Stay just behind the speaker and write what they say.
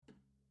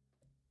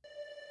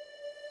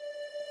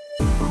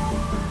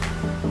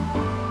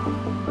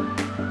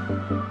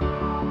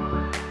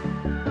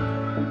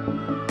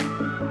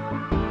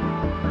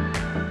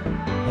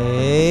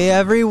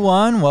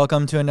everyone.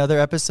 Welcome to another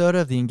episode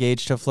of the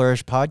Engage to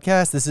Flourish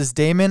podcast. This is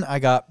Damon. I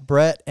got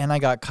Brett and I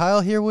got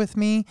Kyle here with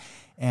me,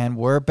 and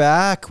we're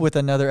back with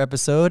another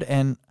episode.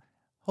 And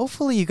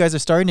hopefully you guys are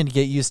starting to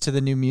get used to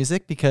the new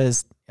music,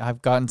 because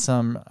I've gotten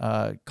some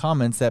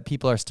comments that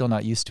people are still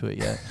not used to it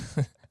yet.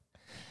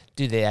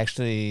 Do they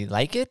actually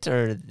like it,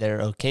 or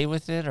they're okay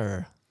with it,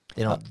 or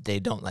they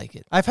don't like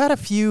it? I've had a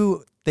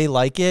few, they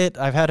like it.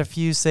 I've had a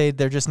few say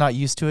they're just not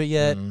used to it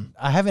yet.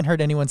 I haven't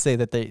heard anyone say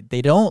that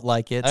they don't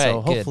like it. All so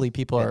right, hopefully good.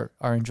 people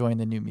are enjoying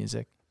the new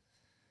music.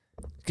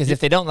 Because if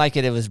they don't like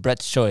it, it was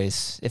Brett's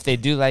choice. If they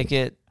do like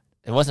it,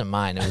 it wasn't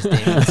mine. It was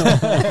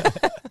Damon's.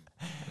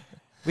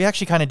 We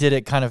actually kind of did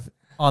it kind of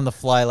on the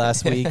fly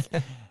last week.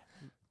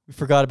 We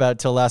forgot about it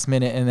till last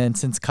minute. And then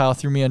since Kyle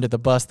threw me under the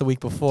bus the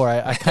week before,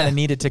 I kind of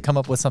needed to come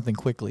up with something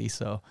quickly.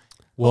 So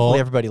hopefully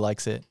everybody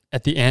likes it.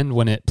 At the end,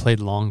 when it played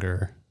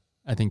longer,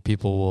 I think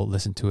people will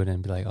listen to it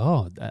and be like,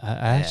 oh,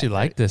 I actually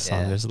like this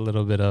song. There's a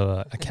little bit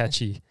of a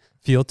catchy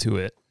feel to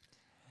it.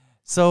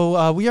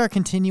 So we are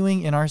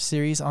continuing in our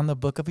series on the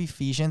book of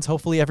Ephesians.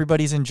 Hopefully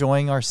everybody's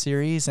enjoying our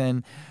series,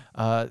 and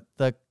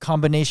the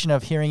combination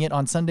of hearing it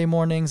on Sunday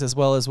mornings as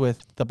well as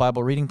with the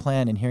Bible reading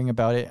plan and hearing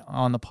about it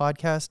on the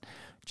podcast.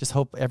 Just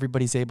hope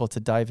everybody's able to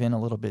dive in a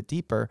little bit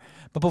deeper.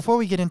 But before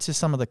we get into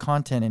some of the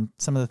content and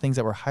some of the things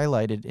that were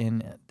highlighted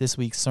in this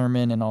week's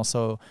sermon and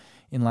also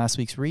in last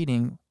week's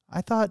reading,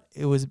 I thought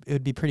it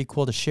would be pretty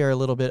cool to share a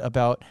little bit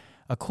about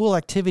a cool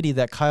activity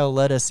that Kyle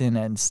led us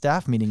in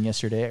staff meeting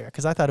yesterday,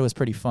 because I thought it was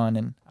pretty fun,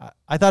 and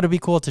I thought it'd be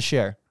cool to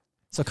share.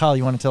 So Kyle,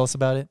 you want to tell us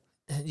about it?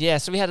 Yeah,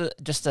 so we had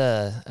just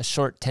a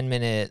short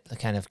 10-minute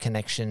kind of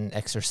connection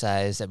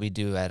exercise that we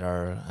do at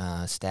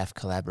our staff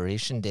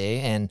collaboration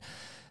day. And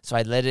so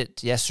I led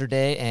it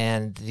yesterday,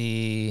 and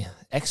the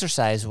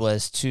exercise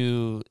was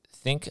to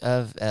think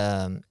of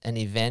an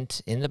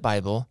event in the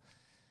Bible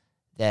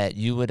that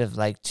you would have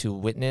liked to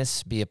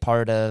witness, be a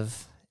part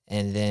of,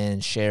 and then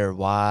share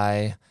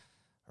why,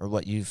 or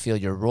what you feel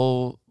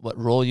what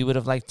role you would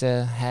have liked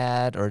to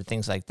had, or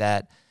things like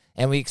that.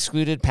 And we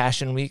excluded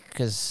Passion Week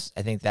because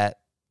I think that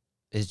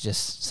is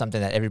just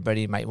something that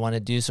everybody might want to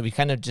do. So we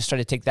kind of just tried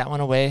to take that one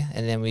away,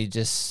 and then we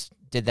just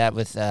did that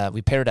with,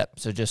 we paired up,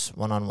 so just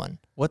one-on-one.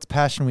 What's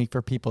Passion Week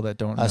for people that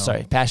don't know? Oh,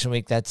 sorry, Passion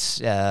Week, that's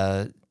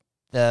the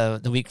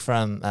week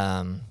from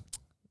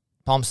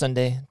Palm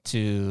Sunday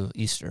to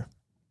Easter.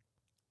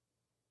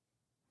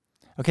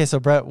 Okay, so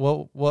Brett,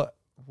 what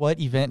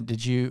event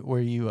were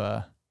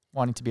you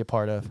wanting to be a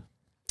part of?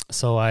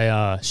 So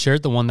I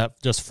shared the one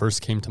that just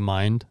first came to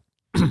mind,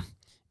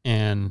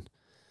 and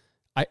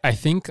I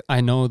think I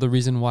know the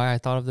reason why I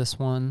thought of this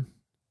one.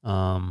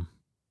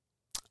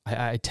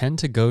 I tend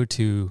to go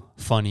to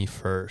funny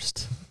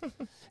first.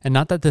 And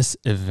not that this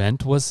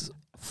event was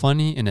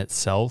funny in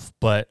itself,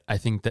 but I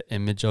think the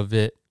image of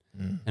it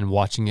and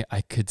watching it,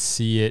 I could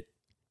see it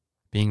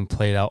being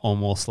played out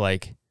almost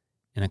like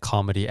in a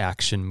comedy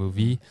action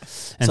movie.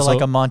 And so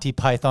like a Monty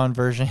Python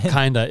version?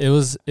 Kinda. It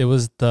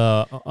was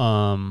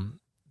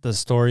the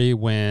story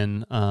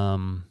when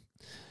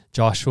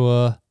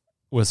Joshua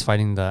was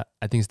fighting the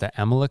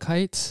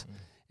Amalekites,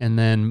 and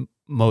then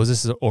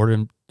Moses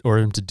ordered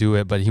him to do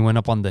it, but he went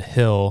up on the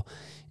hill,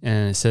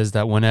 and it says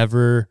that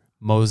whenever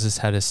Moses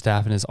had his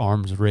staff and his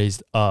arms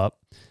raised up,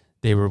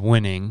 they were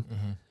winning.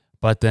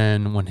 But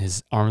then when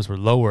his arms were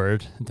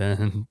lowered,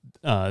 then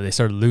they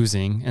started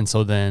losing. And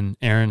so then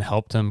Aaron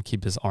helped him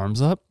keep his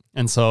arms up.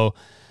 And so,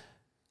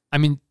 I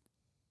mean,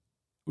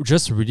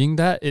 just reading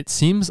that, it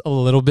seems a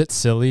little bit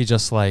silly,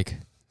 just like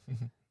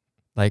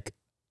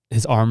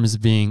his arms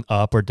being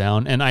up or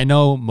down. And I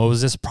know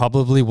Moses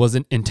probably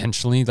wasn't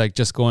intentionally like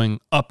just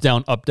going up,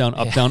 down, up, down,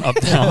 up, down, up,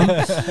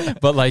 down.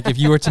 But like if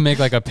you were to make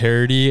like a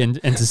parody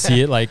and to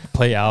see it like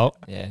play out,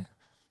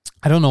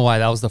 I don't know why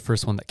that was the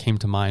first one that came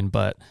to mind,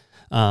 but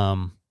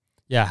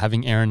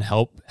having Aaron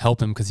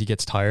help him because he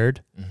gets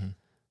tired.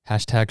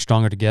 Hashtag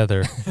stronger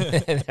together.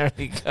 There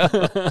we go.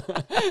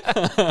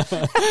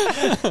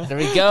 There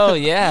we go.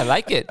 Yeah, I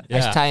like it. Yeah.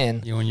 Nice tie-in.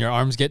 When your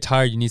arms get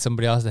tired, you need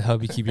somebody else to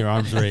help you keep your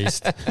arms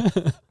raised.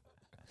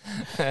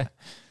 How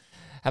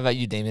about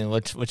you, Damien?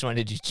 Which one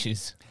did you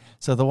choose?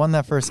 So the one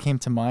that first came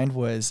to mind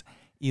was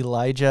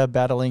Elijah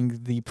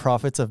battling the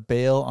prophets of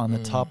Baal on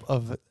the top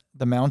of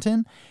the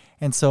mountain.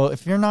 And so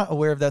if you're not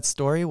aware of that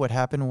story, what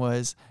happened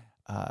was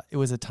it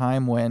was a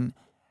time when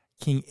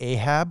King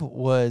Ahab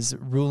was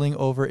ruling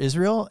over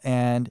Israel,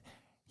 and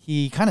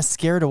he kind of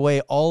scared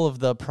away all of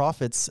the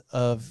prophets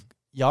of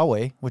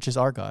Yahweh, which is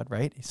our God,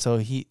 right? So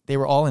they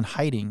were all in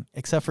hiding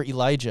except for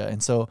Elijah.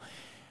 And so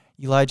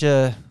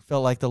Elijah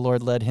felt like the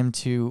Lord led him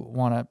to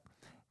want to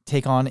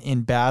take on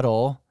in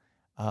battle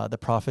the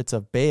prophets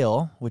of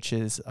Baal, which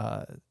is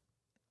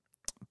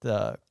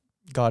the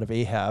god of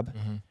Ahab,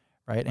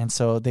 right? And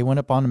so they went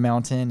up on a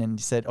mountain and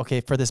said,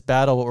 okay, for this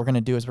battle, what we're going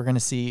to do is we're going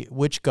to see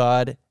which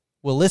god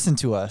will listen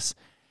to us.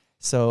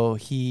 So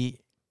he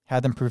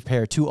had them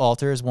prepare 2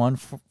 altars, one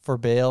for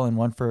Baal and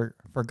one for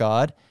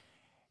God.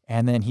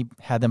 And then he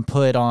had them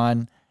put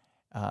on,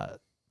 the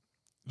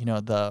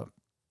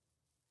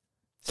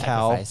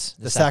cow,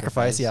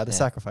 sacrifice, the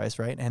sacrifice,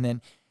 right? And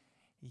then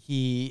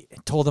he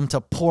told them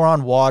to pour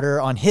on water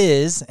on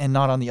his and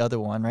not on the other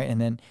one, right? And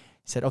then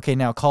he said, okay,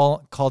 now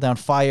call down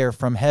fire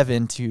from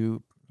heaven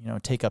to,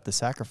 take up the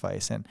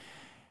sacrifice. And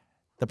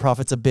the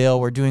prophets of Baal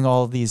were doing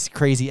all of these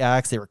crazy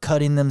acts. They were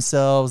cutting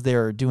themselves. They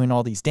were doing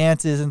all these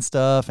dances and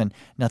stuff, and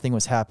nothing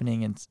was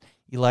happening. And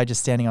Elijah's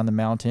standing on the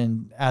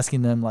mountain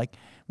asking them, like,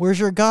 where's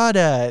your God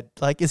at?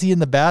 Like, is he in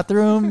the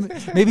bathroom?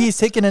 Maybe he's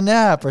taking a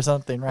nap or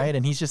something, right?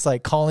 And he's just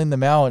like calling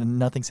them out and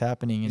nothing's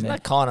happening. He's and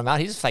not calling them out.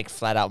 He's just like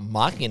flat out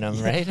mocking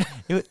them, right?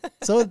 It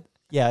was.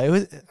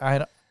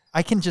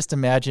 I can just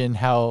imagine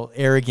how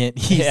arrogant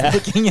he's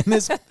looking in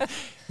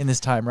this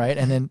time, right?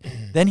 And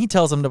then he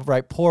tells them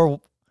to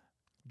pour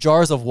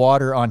jars of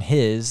water on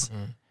his,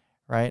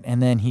 right?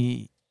 And then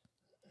he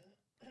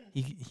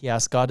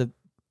asks God to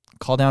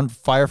call down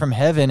fire from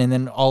heaven, and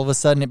then all of a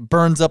sudden it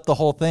burns up the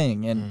whole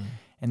thing,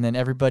 and then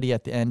everybody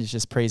at the end is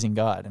just praising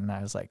God. And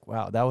I was like,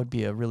 wow, that would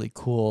be a really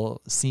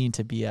cool scene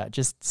to be at.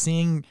 Just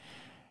seeing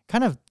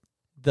kind of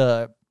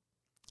the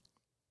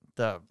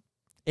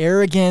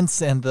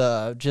arrogance and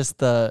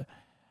the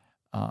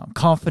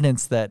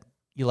confidence that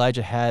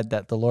Elijah had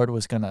that the Lord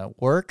was going to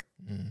work.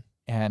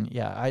 And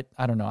yeah,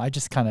 I don't know. I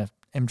just kind of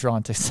am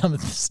drawn to some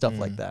of the stuff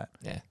like that.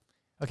 Yeah.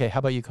 Okay. How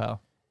about you,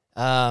 Kyle?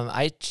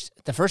 I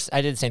did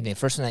the same thing. The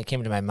first one that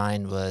came to my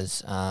mind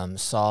was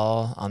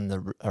Saul on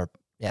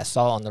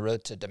the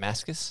road to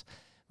Damascus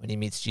when he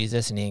meets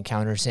Jesus and he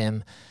encounters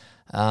him.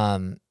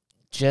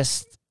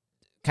 Just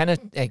kind of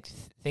like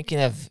thinking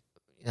of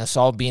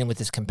Saul being with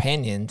his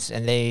companions,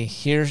 and they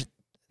hear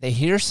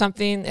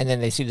something, and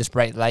then they see this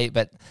bright light.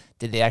 But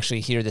did they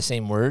actually hear the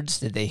same words?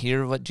 Did they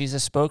hear what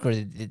Jesus spoke, or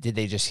did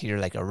they just hear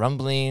like a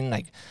rumbling?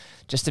 Like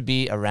just to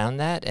be around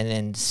that, and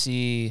then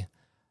see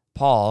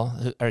Saul,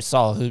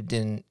 who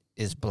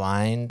is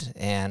blind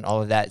and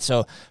all of that.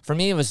 So for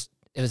me, it was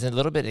a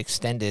little bit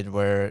extended,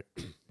 where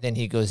then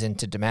he goes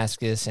into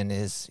Damascus and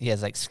he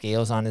has like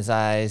scales on his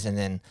eyes, and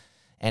then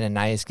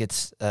Ananias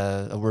gets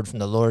a word from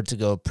the Lord to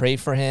go pray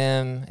for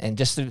him, and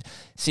just to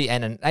see.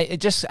 And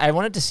I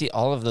wanted to see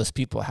all of those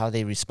people, how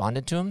they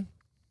responded to him,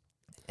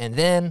 and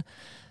then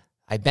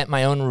I bent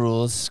my own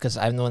rules because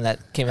I'm the one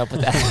that came up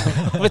with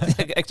that with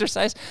the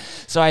exercise.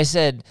 So I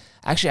said,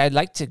 actually, I'd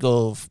like to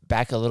go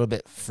back a little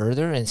bit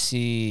further and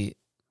see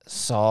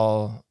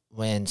Saul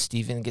when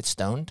Stephen gets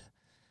stoned,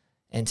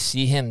 and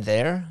see him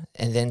there,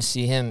 and then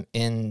see him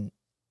in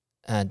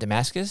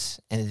Damascus,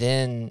 and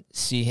then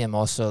see him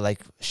also like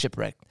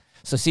shipwrecked.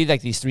 So see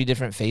like these three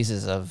different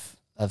phases of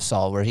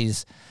Saul, where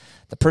he's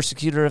the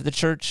persecutor of the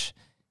church,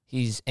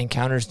 he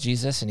encounters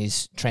Jesus and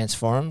he's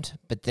transformed,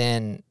 but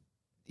then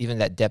even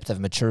that depth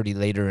of maturity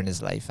later in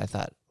his life. I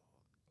thought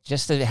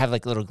just to have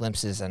like little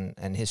glimpses and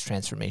his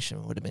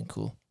transformation would have been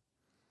cool.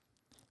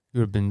 You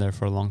would have been there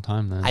for a long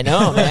time then. I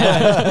know,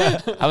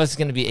 man. I was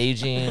going to be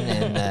aging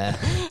and...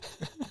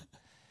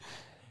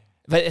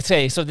 But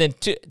okay, so then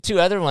two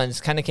other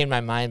ones kind of came to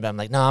my mind, but I'm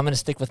like, no, I'm going to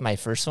stick with my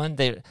first one.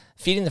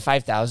 Feeding the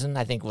 5,000,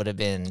 I think would have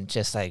been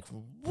just like,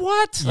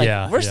 what?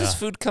 Like, where's this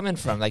food coming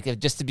from? Like,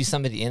 just to be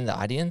somebody in the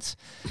audience.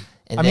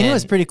 And I mean, it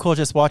was pretty cool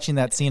just watching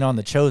that scene on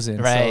The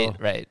Chosen. Right,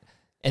 right.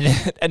 And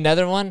then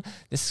another one,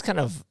 this is kind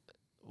of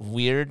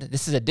weird.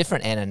 This is a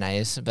different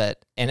Ananias,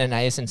 but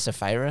Ananias and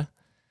Sapphira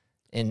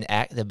in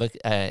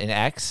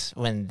Acts,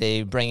 when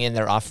they bring in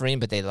their offering,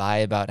 but they lie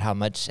about how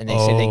much, and they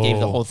say they gave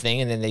the whole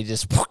thing, and then they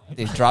just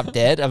they drop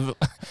dead.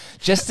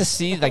 Just to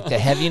see like the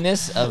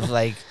heaviness of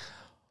like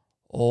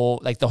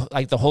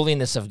the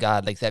holiness of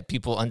God, like that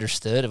people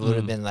understood. It would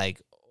have been like,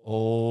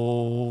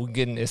 oh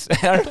goodness,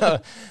 I don't know.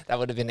 That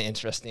would have been an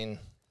interesting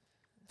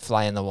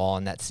fly in the wall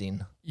in that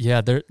scene.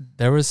 Yeah,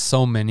 there was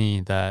so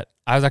many that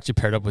I was actually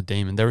paired up with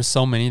Damon. There were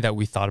so many that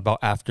we thought about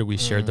after we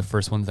shared the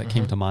first ones that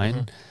came to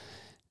mind.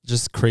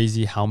 Just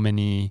crazy how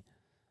many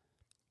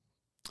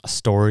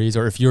stories,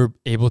 or if you're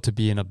able to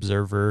be an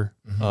observer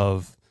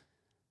of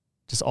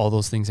just all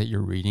those things that you're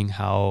reading,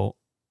 how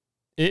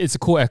it's a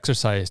cool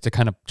exercise to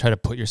kind of try to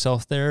put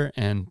yourself there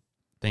and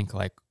think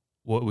like,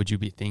 what would you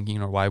be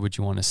thinking, or why would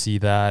you want to see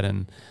that?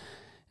 And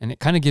it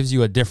kind of gives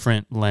you a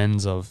different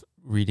lens of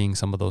reading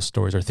some of those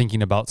stories or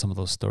thinking about some of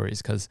those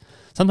stories. Because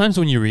sometimes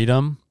when you read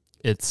them,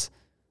 it's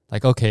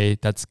like, okay,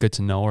 that's good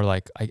to know, or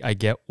like, I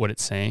get what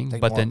it's saying,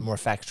 like but then more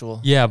factual.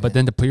 Yeah, but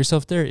then to put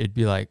yourself there, it'd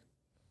be like,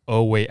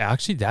 oh wait,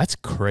 actually that's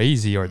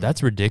crazy, or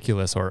that's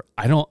ridiculous, or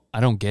I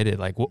don't get it.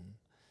 Like,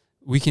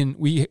 we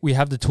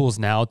have the tools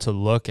now to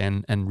look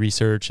and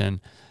research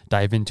and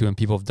dive into, and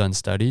people have done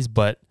studies,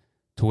 but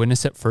to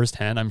witness it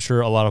firsthand, I'm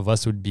sure a lot of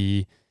us would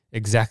be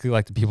exactly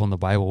like the people in the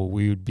Bible.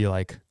 We would be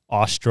like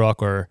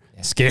awestruck or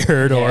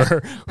scared,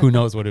 or who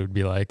knows what it would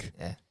be like.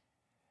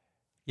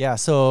 Yeah.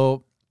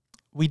 So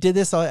we did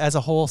this as a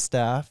whole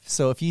staff.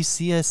 So if you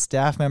see a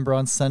staff member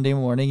on Sunday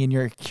morning and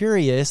you're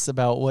curious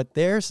about what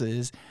theirs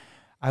is,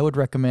 I would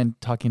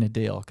recommend talking to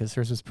Dale, because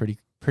hers was pretty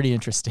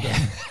interesting.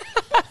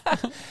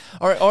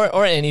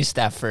 or any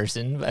staff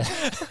person, but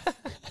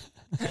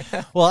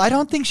well, I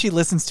don't think she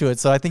listens to it,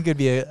 so I think it'd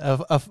be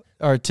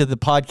or to the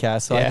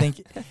podcast. So I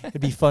think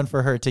it'd be fun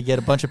for her to get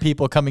a bunch of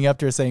people coming up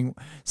to her saying,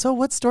 "So,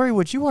 what story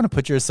would you want to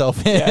put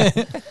yourself in?"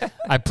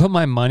 I put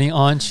my money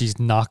on she's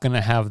not going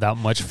to have that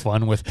much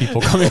fun with people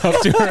coming up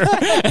to her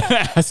and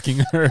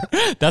asking her.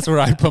 That's where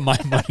I put my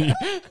money.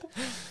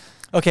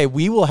 Okay,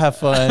 we will have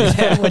fun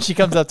when she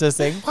comes up to us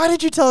saying, "Why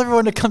did you tell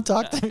everyone to come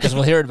talk to me?" Because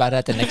we'll hear about it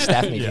at the next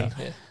staff meeting.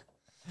 Yeah.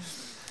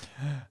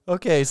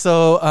 Okay,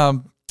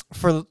 so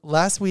for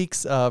last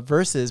week's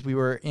verses,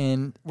 we're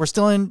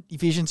still in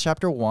Ephesians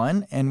chapter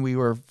 1, and we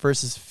were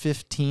verses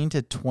 15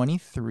 to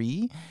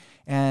 23,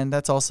 and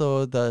that's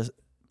also the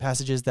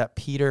passages that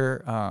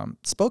Peter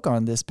spoke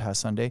on this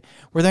past Sunday.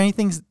 Were there any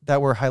things that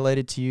were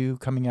highlighted to you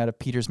coming out of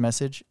Peter's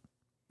message?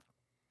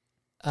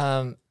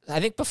 I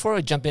think before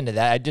we jump into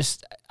that,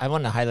 I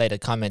want to highlight a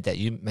comment that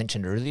you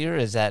mentioned earlier,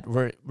 is that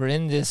we're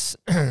in this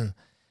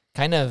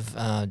kind of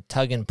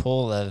tug and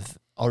pull of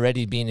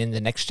already being in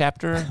the next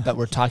chapter, but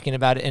we're talking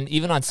about it. And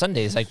even on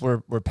Sundays, like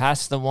we're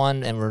past the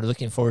one and we're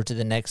looking forward to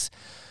the next.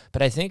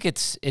 But I think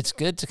it's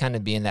good to kind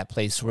of be in that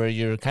place where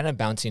you're kind of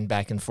bouncing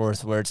back and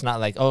forth, where it's not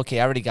like, oh,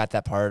 okay, I already got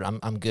that part.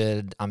 I'm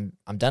good. I'm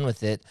done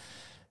with it.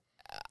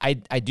 I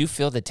do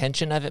feel the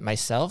tension of it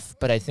myself,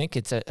 but I think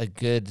it's a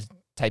good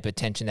type of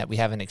tension that we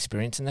haven't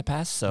experienced in the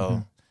past.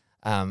 So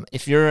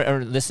if you're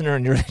a listener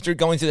and you're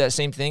going through that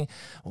same thing,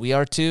 we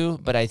are too.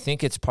 But I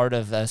think it's part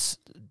of us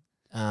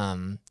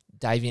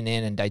diving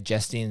in and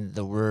digesting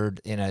the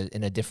word in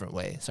a different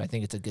way. So I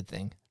think it's a good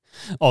thing.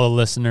 All the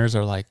listeners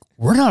are like,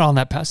 we're not on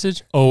that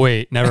passage. Oh,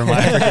 wait, never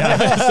mind.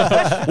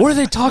 So, what are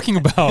they talking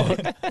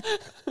about?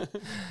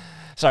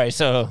 Sorry.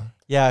 So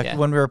yeah,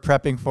 when we were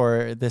prepping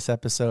for this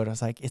episode, I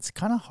was like, it's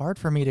kind of hard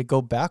for me to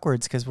go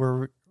backwards because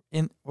we're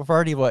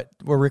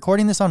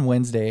recording this on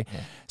Wednesday.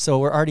 Yeah. So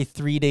we're already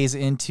 3 days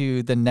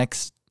into the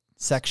next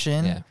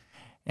section. Yeah.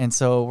 And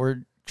so we're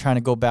trying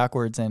to go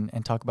backwards and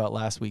talk about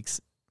last week's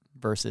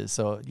verses.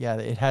 So yeah,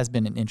 it has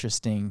been an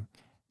interesting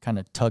kind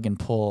of tug and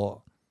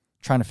pull,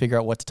 trying to figure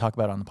out what to talk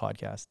about on the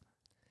podcast.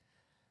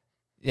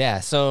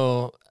 Yeah.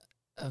 So,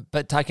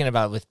 but talking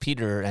about with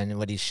Peter and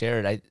what he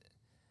shared,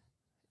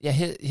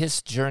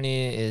 his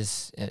journey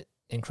is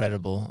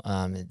incredible.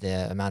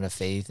 The amount of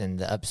faith and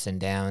the ups and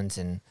downs,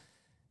 and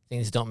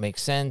things don't make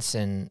sense.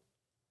 And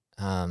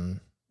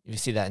you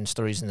see that in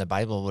stories in the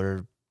Bible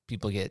where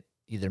people get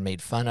either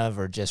made fun of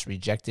or just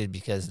rejected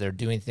because they're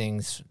doing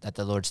things that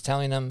the Lord's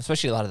telling them,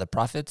 especially a lot of the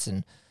prophets,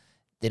 and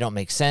they don't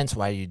make sense.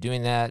 Why are you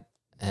doing that?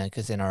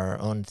 Because in our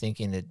own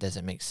thinking, it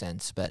doesn't make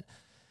sense. But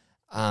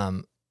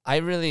I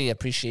really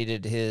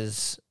appreciated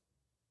his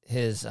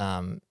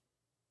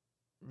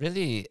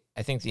really,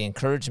 I think, the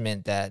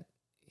encouragement that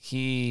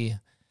he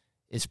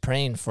is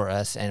praying for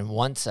us and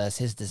wants us.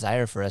 His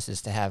desire for us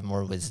is to have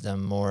more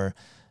wisdom, more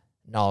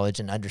knowledge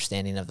and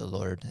understanding of the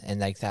Lord. And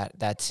like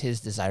that's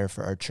his desire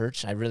for our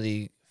church. I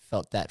really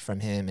felt that from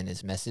him in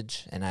his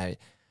message. And I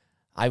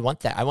want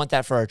that. I want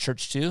that for our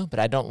church too, but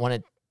I don't want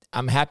it.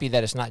 I'm happy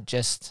that it's not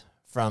just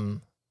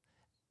from,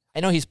 I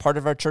know he's part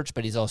of our church,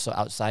 but he's also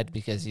outside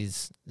because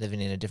he's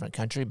living in a different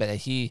country, but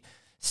he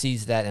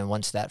sees that and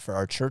wants that for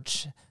our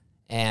church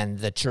and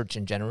the church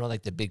in general,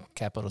 like the big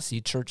capital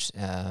C church,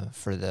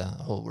 for the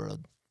whole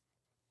world.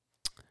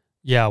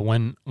 Yeah.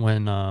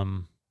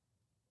 Whenever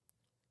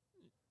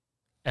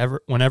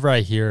I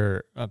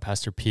hear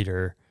Pastor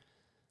Peter,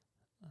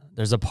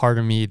 there's a part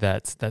of me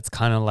that's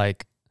kind of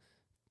like,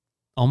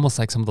 almost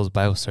like some of those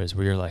Bible stories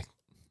where you're like,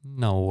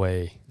 no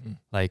way.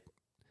 Like,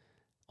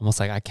 almost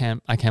like I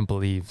can't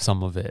believe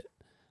some of it.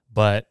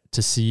 But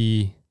to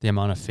see the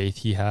amount of faith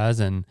he has,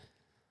 and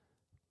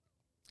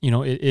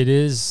it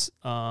is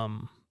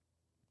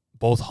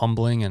both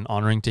humbling and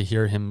honoring to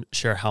hear him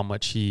share how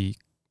much he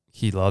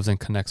loves and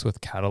connects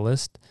with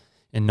Catalyst,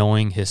 and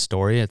knowing his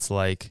story. It's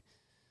like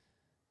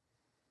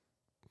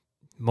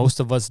most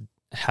of us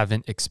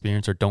haven't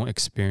experienced or don't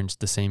experience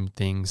the same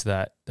things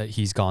that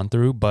he's gone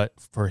through, but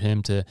for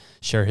him to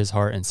share his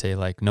heart and say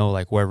like, no,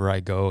 like wherever I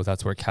go,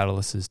 that's where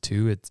Catalyst is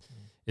too.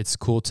 It's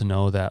cool to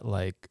know that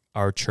like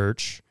our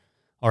church,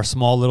 our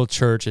small little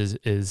church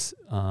is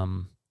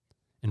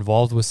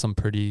involved with some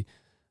pretty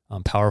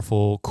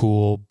powerful,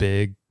 cool,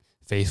 big,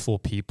 faithful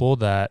people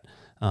that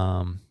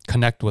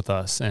connect with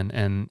us.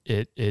 And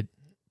it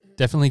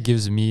definitely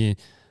gives me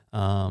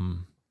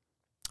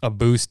a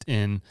boost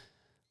in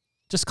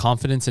just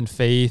confidence and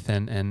faith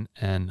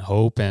and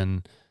hope,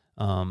 and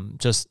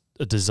just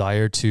a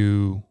desire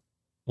to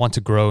want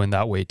to grow in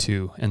that way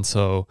too. And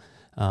so,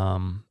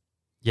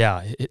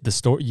 the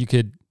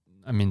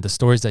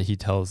stories that he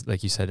tells,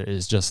 like you said,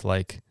 is just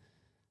like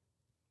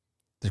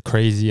they're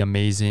crazy,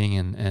 amazing,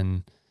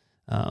 and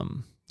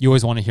you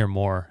always want to hear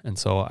more. And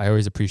so I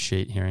always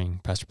appreciate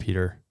hearing Pastor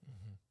Peter.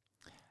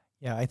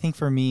 Yeah, I think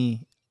for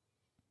me,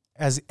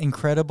 as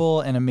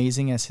incredible and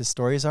amazing as his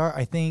stories are,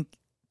 I think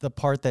the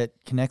part that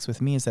connects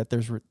with me is that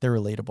they're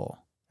relatable,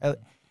 and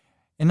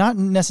not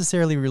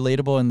necessarily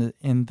relatable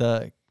in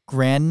the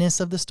grandness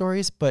of the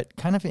stories, but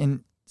kind of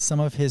in some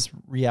of his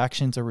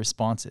reactions or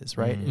responses,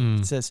 right?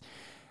 It says,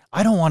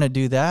 I don't want to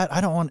do that.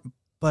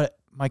 But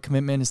my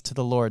commitment is to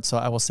the Lord, so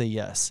I will say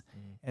yes.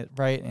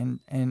 Right.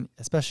 And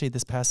especially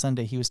this past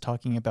Sunday, he was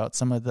talking about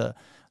some of the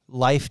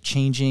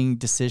life-changing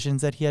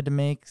decisions that he had to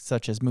make,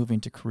 such as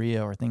moving to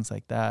Korea or things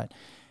like that,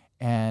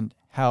 and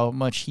how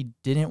much he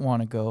didn't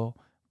want to go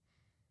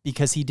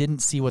because he didn't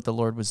see what the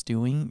Lord was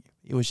doing.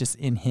 It was just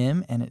in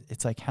him. And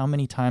it's like, how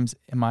many times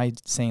am I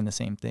saying the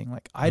same thing?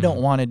 Like, I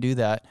don't want to do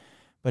that,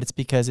 but it's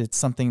because it's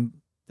something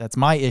that's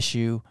my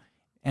issue,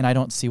 and I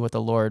don't see what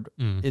the Lord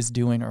is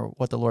doing or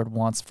what the Lord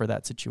wants for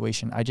that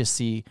situation. I just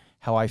see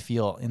how I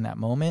feel in that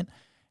moment.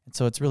 And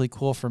so it's really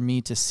cool for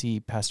me to see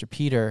Pastor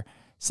Peter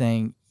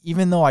saying,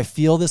 even though I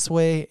feel this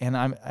way and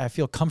I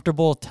feel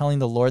comfortable telling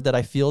the Lord that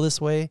I feel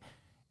this way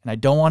and I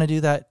don't want to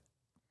do that,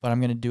 but I'm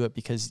going to do it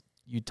because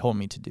you told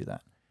me to do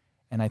that.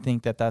 And I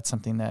think that that's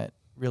something that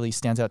really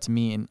stands out to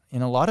me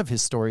in a lot of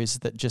his stories,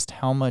 that just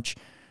how much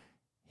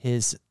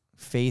his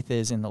faith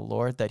is in the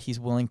Lord, that he's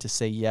willing to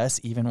say yes,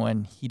 even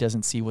when he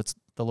doesn't see what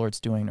the Lord's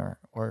doing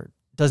or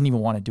doesn't even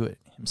want to do it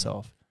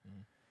himself.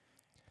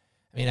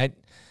 I mean,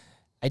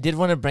 I did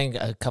want to bring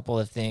a couple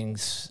of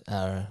things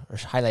or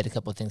highlight a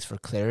couple of things for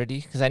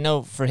clarity, because I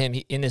know for him,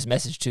 in his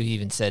message too, he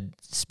even said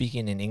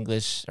speaking in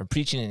English or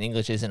preaching in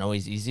English isn't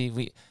always easy.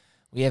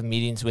 We have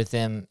meetings with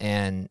him,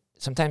 and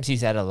sometimes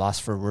he's at a loss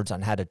for words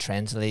on how to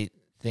translate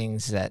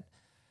things that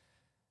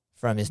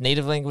from his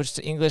native language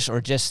to English,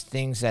 or just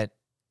things that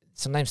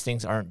sometimes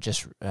things aren't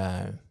just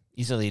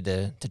easily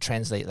to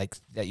translate, like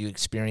that you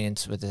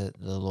experience with the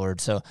Lord.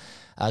 So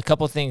a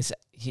couple of things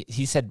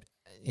he said,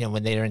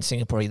 when they were in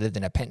Singapore, he lived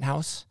in a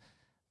penthouse,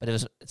 but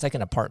it's like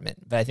an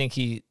apartment. But I think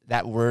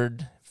that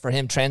word for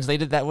him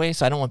translated that way.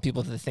 So I don't want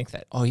people to think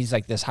that, oh, he's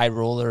like this high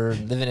roller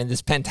living in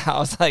this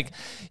penthouse, like,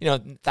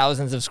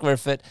 thousands of square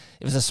foot.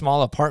 It was a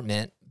small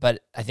apartment,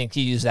 but I think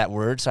he used that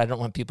word. So I don't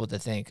want people to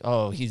think,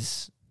 oh,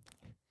 he's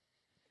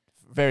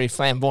very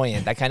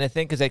flamboyant, that kind of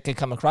thing, because it could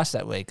come across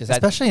that way.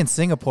 Especially in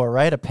Singapore,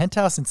 right? A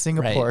penthouse in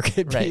Singapore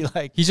could be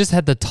like... He just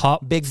had the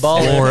top big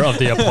floor of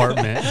the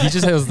apartment. He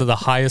just has the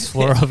highest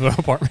floor of the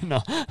apartment.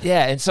 No.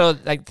 Yeah, and so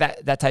like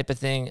that type of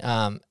thing.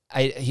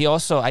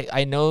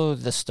 I know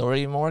the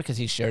story more because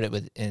he shared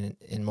it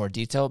in more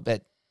detail,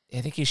 but I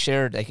think he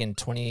shared like in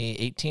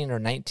 2018 or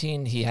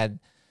 19, he had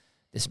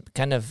this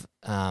kind of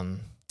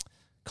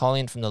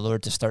calling from the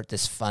Lord to start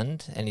this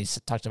fund, and he's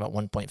talked about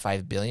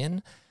 1.5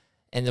 billion.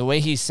 And the way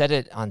he said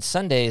it on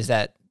Sunday is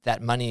that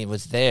money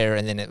was there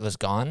and then it was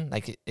gone.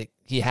 Like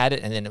he had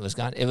it and then it was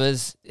gone. It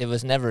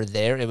was never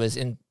there. It was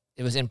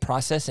in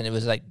process, and it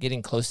was like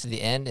getting close to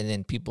the end, and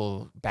then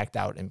people backed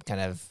out and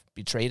kind of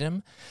betrayed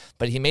him.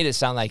 But he made it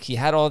sound like he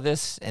had all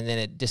this and then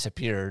it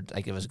disappeared,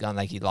 like it was gone,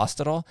 like he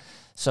lost it all.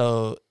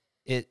 So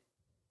in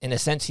a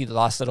sense, he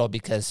lost it all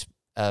because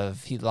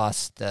he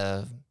lost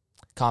the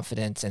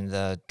confidence and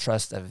the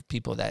trust of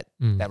people that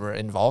were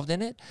involved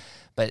in it,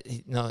 but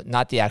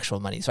not the actual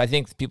money. So I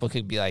think people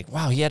could be like,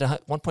 wow, he had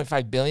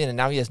 1.5 billion and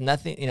now he has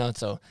nothing,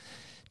 so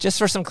just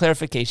for some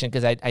clarification,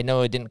 because I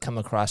know it didn't come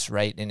across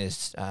right in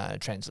his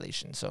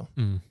translation. So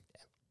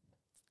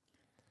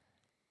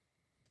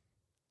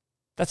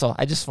that's all.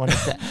 I just wanted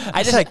to,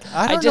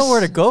 I don't know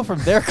where to go from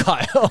there,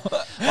 Kyle.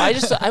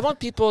 I want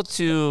people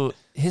to,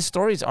 his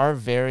stories are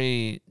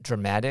very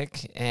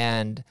dramatic,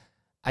 and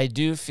I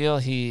do feel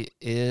he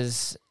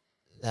is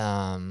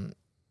the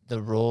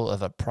role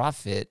of a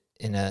prophet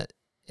in a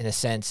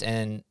sense,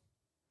 and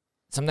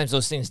sometimes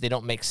those things, they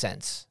don't make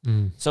sense.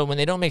 So when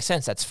they don't make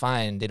sense, that's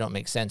fine. They don't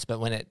make sense. But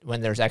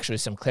when there's actually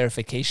some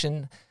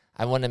clarification,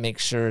 I want to make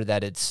sure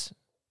that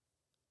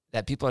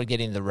that people are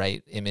getting the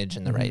right image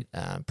and the right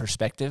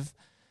perspective,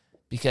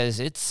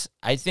 because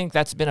I think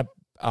that's been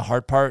a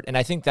hard part, and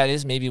I think that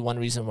is maybe one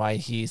reason why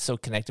he's so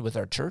connected with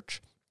our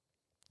church,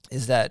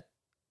 is that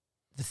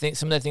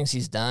some of the things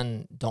he's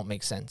done don't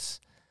make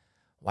sense.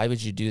 Why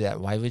would you do that?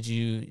 Why would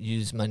you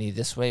use money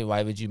this way?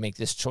 Why would you make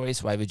this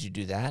choice? Why would you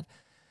do that?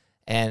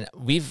 And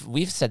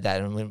we've said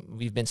that, and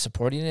we've been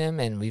supporting him,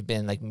 and we've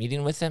been like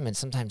meeting with him, and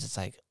sometimes it's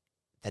like,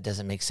 that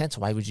doesn't make sense.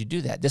 Why would you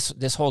do that?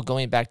 This whole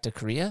going back to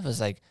Korea was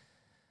like,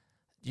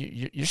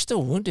 you're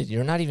still wounded.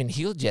 You're not even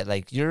healed yet.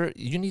 Like you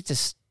need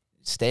to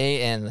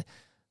stay.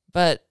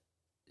 But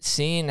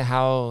seeing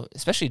how,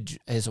 especially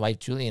his wife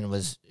Julian,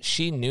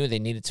 she knew they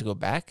needed to go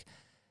back.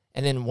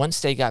 And then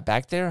once they got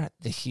back there,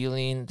 the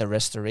healing, the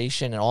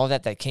restoration, and all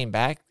that came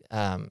back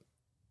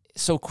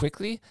so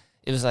quickly,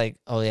 it was like,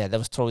 oh yeah, that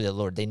was totally the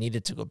Lord. They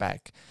needed to go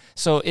back.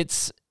 So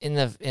it's in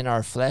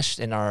our flesh,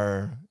 in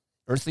our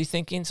earthly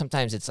thinking,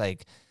 sometimes it's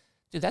like,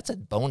 dude, that's a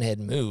bonehead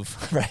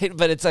move, right?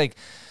 But it's like,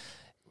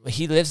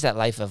 he lives that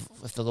life of,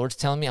 if the Lord's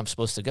telling me, I'm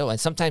supposed to go. And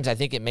sometimes I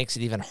think it makes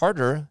it even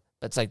harder,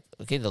 but it's like,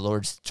 okay, the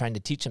Lord's trying to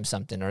teach him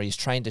something, or he's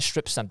trying to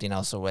strip something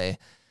else away.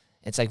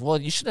 It's like, well,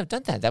 you should have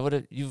done that. That would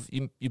have,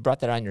 you brought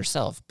that on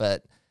yourself.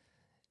 But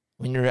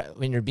when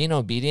you're being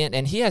obedient,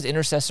 and he has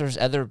intercessors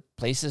other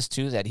places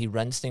too that he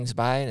runs things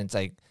by, and it's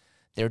like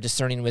they're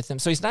discerning with him.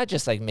 So he's not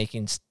just like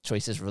making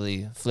choices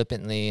really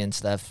flippantly and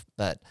stuff.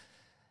 But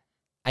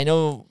I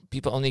know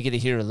people only get to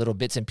hear little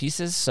bits and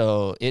pieces,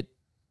 so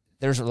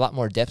there's a lot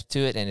more depth to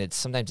it, and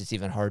sometimes it's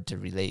even hard to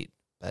relate.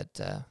 But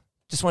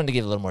just wanted to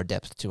give a little more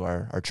depth to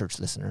our church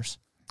listeners.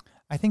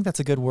 I think that's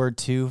a good word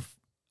too.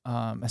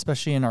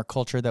 Especially in our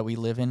culture that we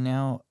live in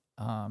now,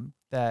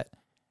 that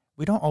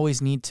we don't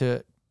always need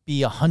to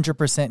be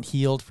 100%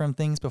 healed from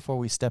things before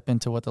we step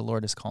into what the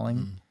Lord is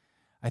calling.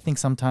 I think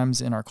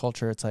sometimes in our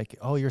culture, it's like,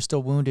 oh, you're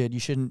still wounded. You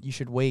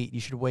should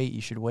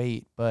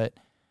wait. But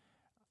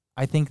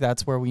I think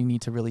that's where we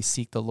need to really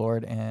seek the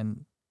Lord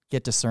and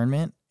get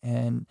discernment.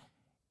 And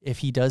if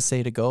he does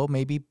say to go,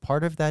 maybe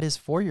part of that is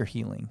for your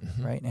healing,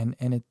 right?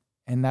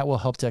 And that will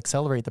help to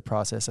accelerate the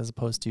process as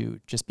opposed to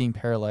just being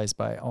paralyzed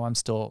by, oh, I'm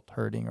still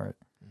hurting.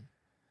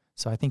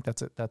 So I think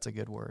that's a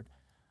good word.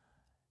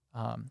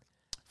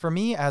 For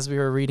me, as we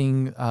were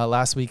reading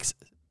last week's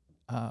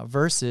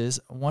verses,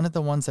 one of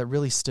the ones that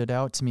really stood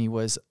out to me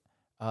was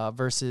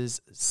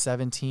verses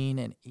 17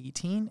 and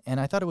 18. And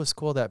I thought it was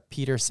cool that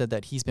Peter said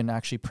that he's been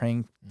actually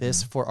praying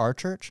this for our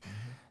church.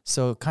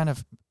 So kind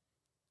of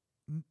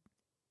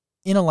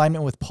in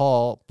alignment with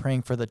Paul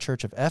praying for the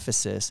church of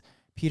Ephesus,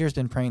 Peter's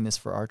been praying this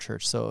for our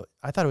church. So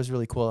I thought it was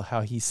really cool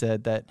how he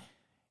said that,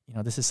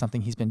 this is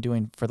something he's been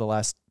doing for the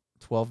last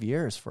 12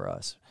 years for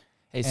us.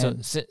 Hey, so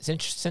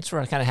since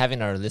we're kind of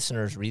having our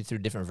listeners read through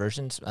different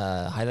versions,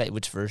 highlight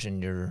which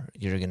version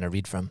you're going to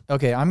read from.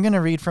 Okay, I'm going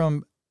to read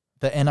from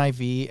the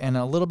NIV, and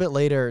a little bit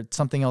later,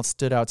 something else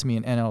stood out to me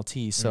in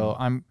NLT. So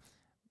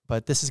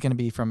but this is going to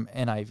be from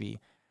NIV,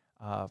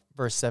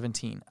 verse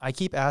 17. I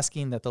keep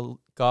asking that the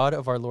God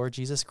of our Lord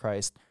Jesus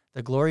Christ,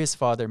 the glorious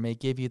Father, may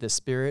give you the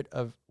spirit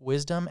of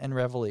wisdom and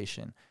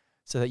revelation,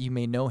 so that you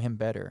may know him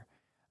better.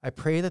 I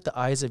pray that the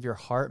eyes of your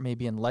heart may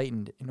be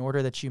enlightened, in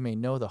order that you may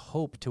know the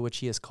hope to which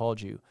he has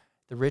called you,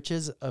 the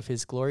riches of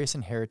his glorious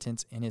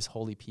inheritance in his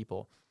holy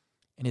people,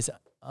 and his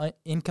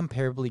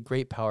incomparably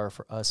great power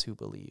for us who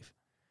believe.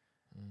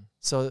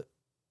 So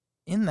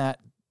in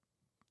that,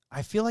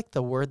 I feel like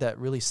the word that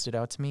really stood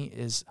out to me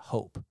is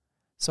hope.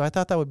 So I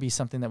thought that would be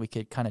something that we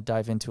could kind of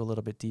dive into a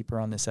little bit deeper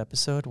on this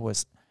episode,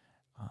 was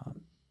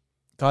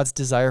God's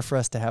desire for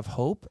us to have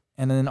hope,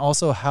 and then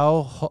also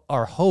how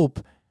our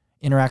hope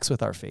interacts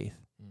with our faith.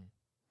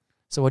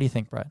 So what do you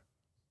think, Brad?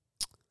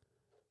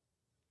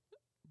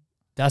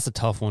 That's a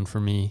tough one for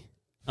me.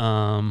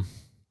 The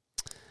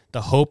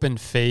hope and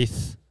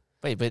faith.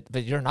 Wait,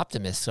 but you're an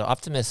optimist, so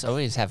optimists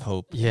always have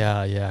hope.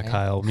 Yeah, right?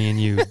 Kyle. Me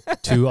and you,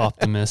 two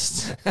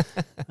optimists.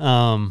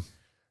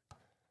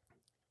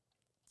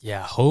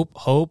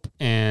 Hope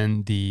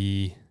and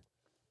the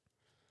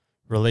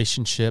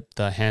relationship,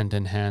 the hand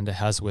in hand it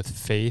has with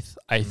faith.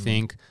 I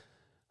think,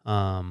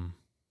 even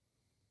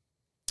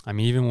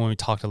when we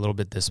talked a little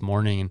bit this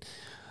morning, and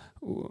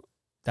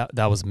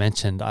that was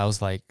mentioned, I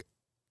was like,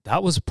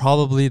 that was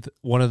probably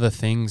one of the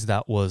things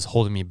that was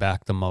holding me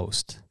back the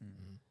most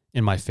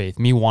in my faith.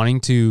 Me wanting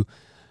to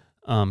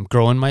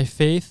grow in my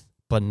faith,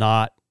 but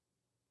not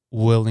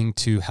willing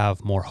to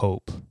have more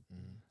hope.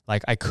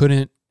 Like I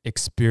couldn't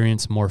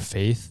experience more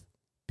faith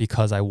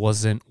because I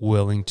wasn't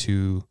willing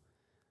to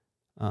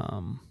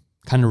kind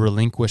of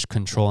relinquish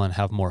control and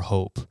have more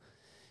hope.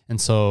 And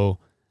so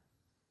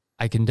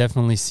I can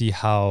definitely see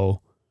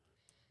how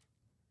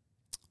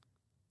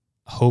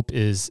hope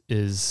is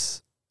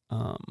as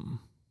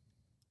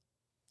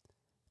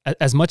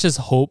much as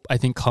hope, I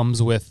think,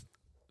 comes with,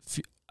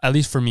 at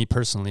least for me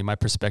personally, my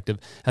perspective,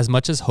 as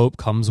much as hope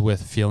comes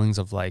with feelings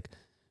of like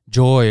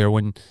joy, or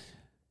when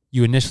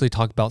you initially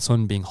talk about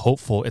someone being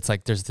hopeful, it's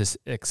like there's this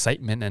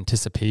excitement,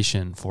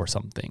 anticipation for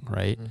something,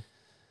 right?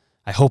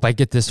 I hope I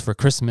get this for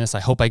Christmas. I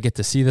hope I get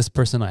to see this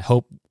person. I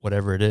hope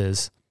whatever it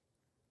is.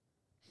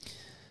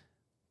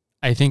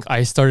 I think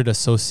I started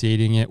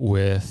associating it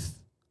with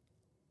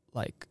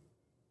like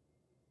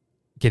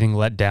getting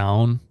let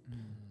down,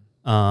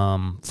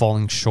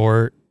 falling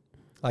short.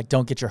 Like,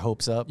 don't get your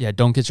hopes up. Yeah,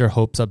 don't get your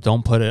hopes up.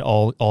 Don't put it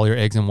all your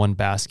eggs in one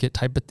basket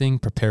type of thing.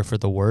 Prepare for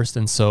the worst.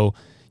 And so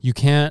you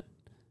can't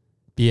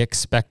be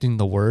expecting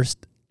the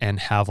worst and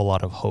have a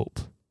lot of hope.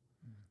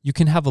 You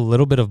can have a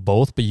little bit of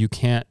both, but you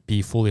can't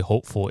be fully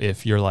hopeful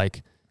if you're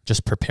like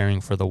just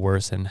preparing for the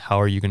worst, and how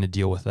are you going to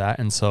deal with that?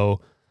 And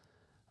so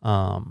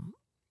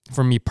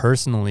for me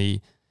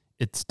personally,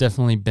 it's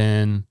definitely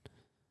been,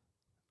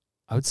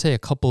 I would say, a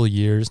couple of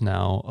years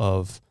now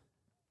of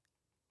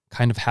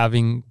kind of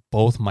having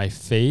both my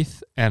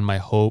faith and my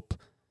hope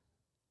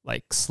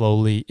like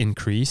slowly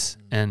increase,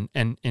 and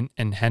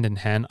hand in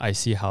hand, I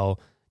see how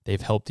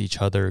they've helped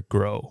each other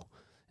grow.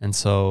 And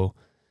so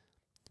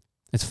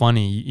it's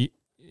funny,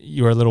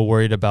 you were a little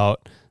worried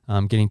about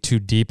getting too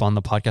deep on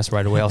the podcast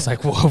right away. I was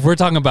like, well, if we're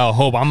talking about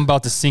hope, I'm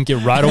about to sink it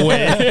right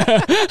away.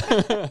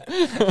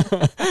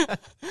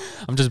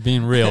 I'm just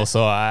being real.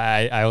 So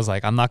I was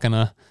like, I'm not going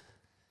to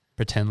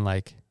pretend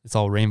like it's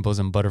all rainbows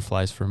and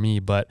butterflies for me.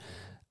 But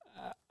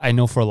I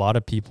know for a lot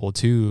of people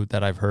too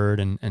that I've heard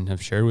and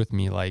have shared with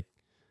me, like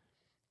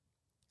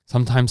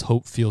sometimes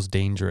hope feels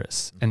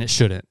dangerous, and it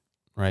shouldn't,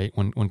 right?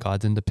 When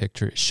God's in the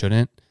picture, it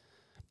shouldn't.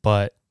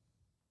 But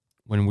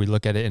when we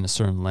look at it in a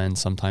certain lens,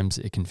 sometimes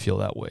it can feel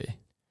that way.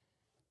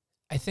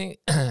 I think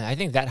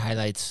that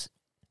highlights,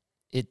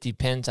 it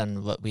depends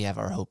on what we have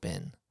our hope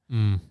in,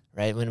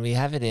 right? When we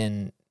have it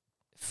in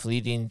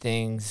fleeting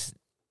things,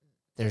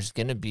 there's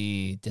going to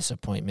be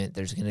disappointment.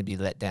 There's going to be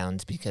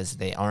letdowns because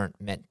they aren't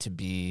meant to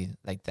be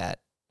like that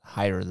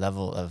higher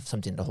level of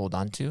something to hold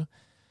on to.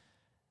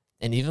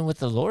 And even with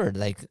the Lord,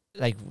 like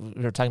we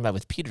were talking about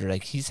with Peter,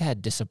 like he's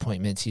had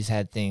disappointments, he's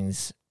had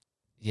things,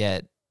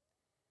 yet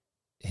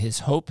his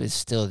hope is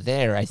still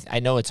there. I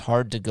know it's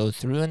hard to go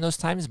through in those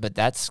times, but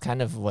that's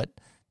kind of what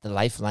the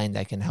lifeline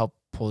that can help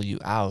pull you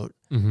out.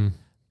 Mm-hmm.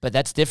 But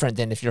that's different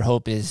than if your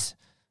hope is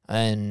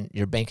in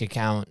your bank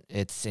account,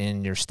 it's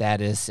in your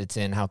status, it's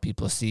in how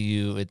people see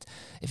you.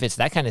 If it's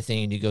that kind of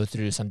thing and you go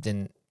through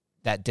something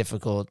that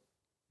difficult,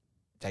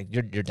 like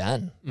you're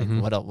done.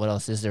 Mm-hmm. Like what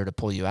else is there to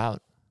pull you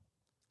out?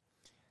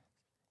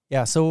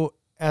 Yeah. So,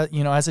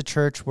 as a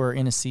church, we're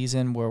in a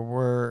season where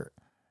we're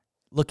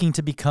looking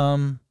to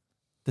become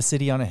the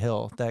city on a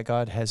hill that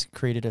God has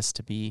created us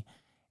to be.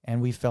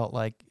 And we felt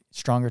like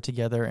Stronger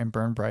Together and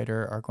Burn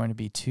Brighter are going to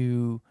be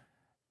two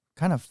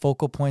kind of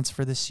focal points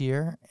for this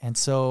year. And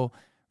so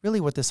really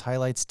what this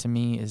highlights to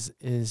me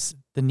is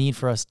the need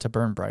for us to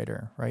burn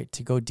brighter, right?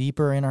 To go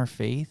deeper in our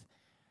faith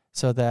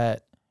so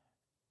that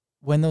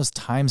when those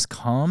times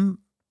come,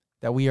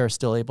 that we are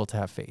still able to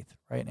have faith,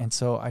 right? And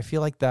so I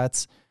feel like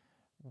that's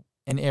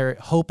an area,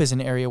 hope is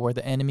an area where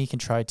the enemy can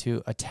try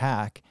to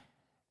attack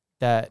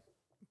that,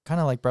 kind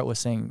of like Brett was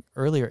saying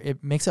earlier,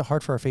 it makes it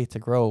hard for our faith to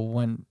grow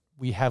when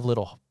we have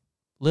little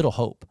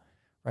hope,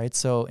 right?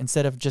 So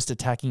instead of just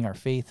attacking our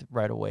faith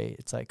right away,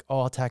 it's like,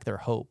 I'll attack their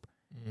hope,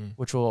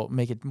 which will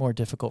make it more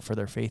difficult for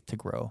their faith to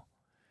grow.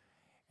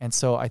 And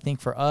so I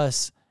think for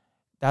us,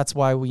 that's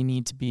why we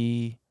need to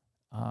be,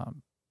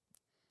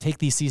 take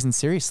these seasons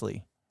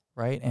seriously,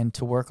 right? And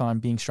to work on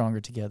being stronger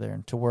together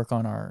and to work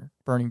on our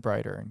burning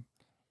brighter and,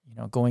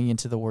 going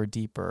into the word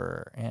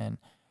deeper and,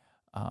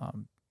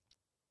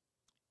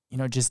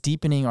 just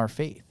deepening our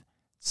faith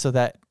so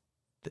that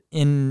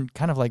in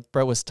kind of like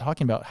Brett was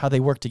talking about how they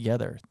work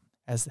together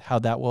as how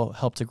that will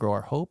help to grow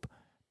our hope.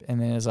 And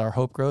then as our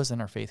hope grows,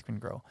 then our faith can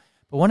grow.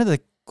 But one of the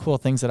cool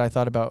things that I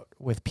thought about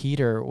with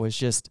Peter was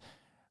just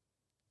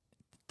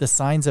the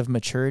signs of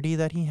maturity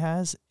that he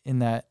has in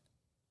that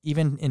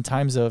even in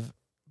times of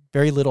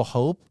very little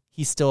hope,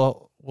 he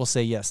still will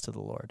say yes to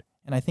the Lord.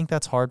 And I think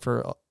that's hard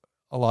for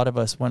a lot of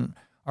us when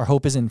our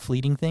hope is in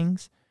fleeting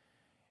things,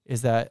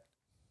 is that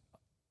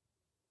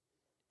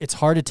it's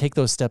hard to take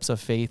those steps of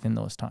faith in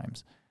those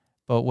times.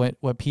 But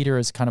what Peter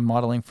is kind of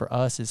modeling for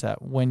us is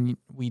that when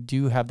we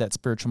do have that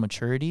spiritual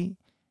maturity,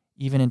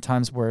 even in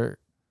times where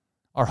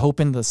our hope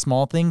in the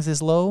small things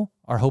is low,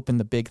 our hope in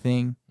the big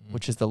thing,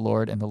 which is the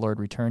Lord and the Lord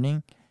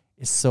returning,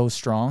 is so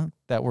strong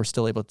that we're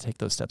still able to take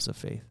those steps of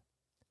faith.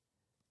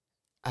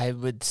 I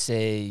would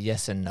say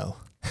yes and no.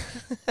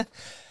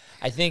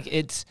 I think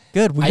it's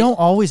good. We don't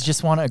always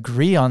just want to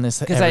agree on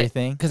this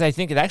everything. Because I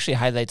think it actually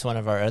highlights one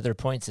of our other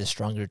points is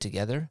Stronger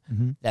Together.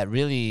 Mm-hmm. That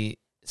really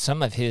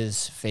some of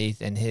his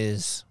faith and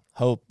his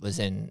hope was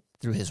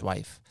through his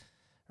wife,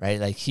 right?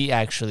 Like he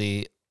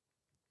actually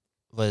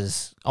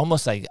was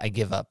almost like, I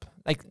give up.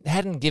 Like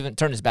hadn't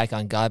turned his back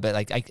on God, but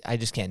like I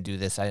just can't do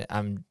this.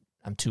 I'm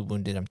too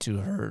wounded. I'm too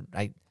hurt.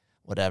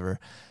 Whatever.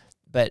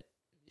 But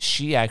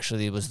she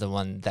actually was the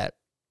one that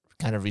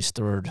kind of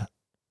restored.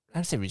 I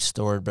don't say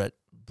restored, but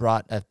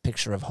brought a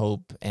picture of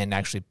hope and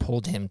actually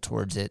pulled him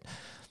towards it.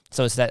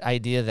 So it's that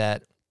idea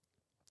that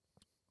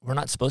we're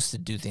not supposed to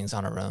do things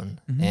on our own,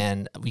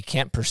 and we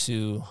can't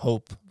pursue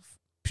hope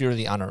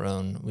purely on our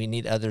own. We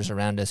need others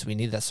around us. We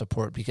need that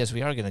support because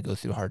we are going to go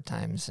through hard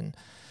times and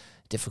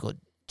difficult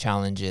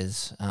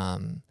challenges.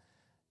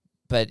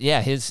 But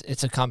yeah,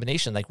 it's a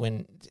combination. Like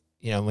when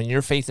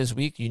your faith is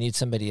weak, you need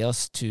somebody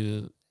else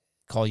to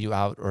call you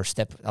out or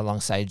step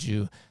alongside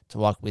you, to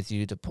walk with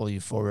you, to pull you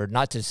forward,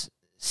 not to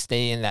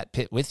stay in that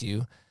pit with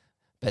you,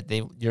 but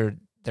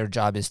their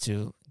job is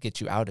to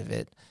get you out of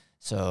it.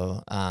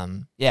 So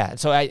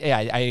so I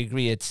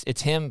agree.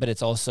 It's him, but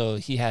it's also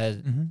he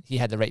had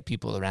the right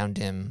people around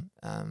him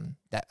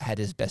that had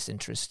his best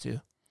interests too.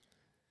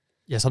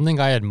 Yeah, something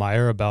I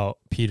admire about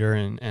Peter,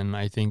 and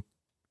I think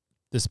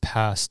this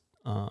past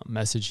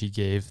message he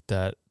gave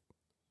that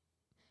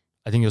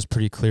I think it was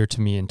pretty clear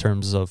to me in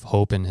terms of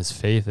hope and his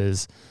faith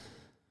is,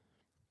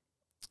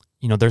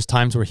 there's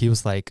times where he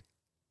was like,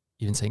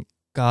 even saying,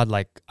 God,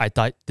 like, I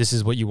thought this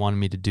is what you wanted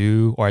me to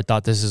do, or I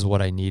thought this is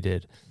what I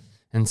needed.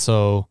 And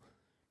so,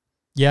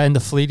 yeah, in the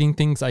fleeting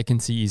things, I can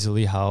see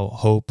easily how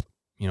hope,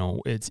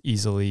 it's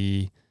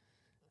easily,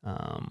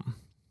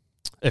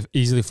 it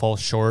easily falls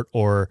short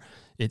or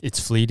it's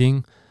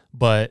fleeting.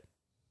 But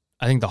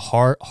I think the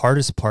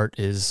hardest part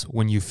is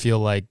when you feel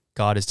like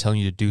God is telling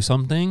you to do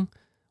something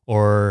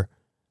or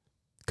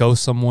go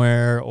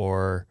somewhere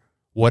or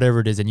whatever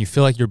it is, and you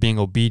feel like you're being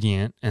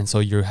obedient, and so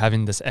you're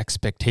having this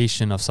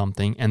expectation of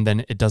something, and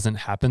then it doesn't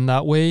happen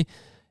that way.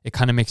 It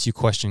kind of makes you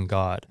question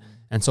God.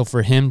 And so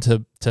for him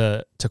to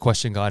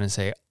question God and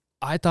say,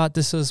 I thought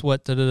this is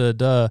what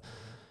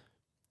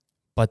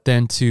but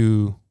then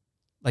to,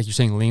 like you're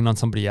saying, lean on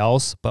somebody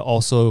else, but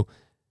also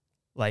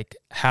like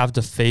have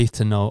the faith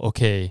to know,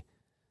 okay,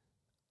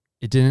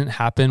 it didn't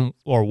happen,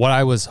 or what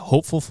I was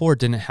hopeful for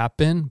didn't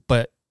happen,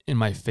 but in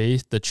my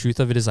faith, the truth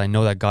of it is I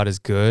know that God is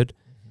good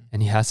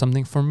and he has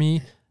something for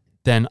me.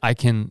 Then I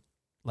can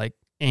like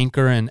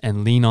anchor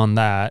and lean on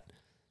that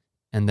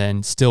and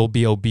then still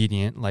be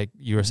obedient, like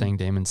you were saying,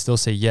 Damon, still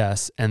say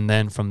yes. And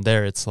then from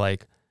there, it's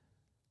like,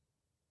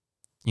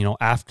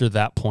 after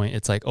that point,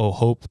 it's like, oh,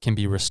 hope can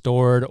be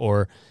restored,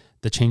 or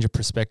the change of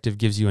perspective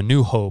gives you a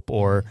new hope,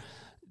 or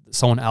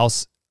someone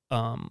else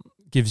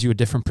gives you a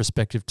different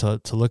perspective to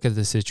look at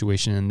the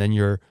situation, and then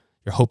you're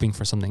hoping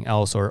for something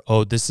else, or,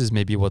 oh, this is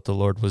maybe what the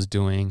Lord was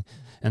doing.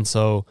 And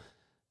so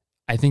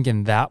I think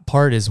in that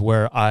part is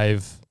where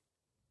I've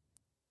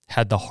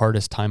had the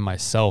hardest time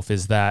myself,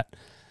 is that,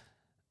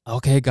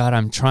 okay, God,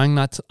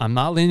 I'm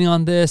not leaning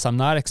on this. I'm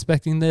not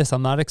expecting this.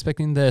 I'm not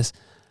expecting this.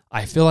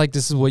 I feel like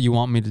this is what you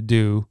want me to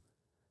do.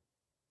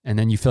 And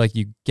then you feel like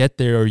you get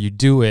there, or you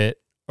do it,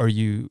 or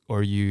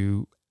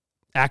you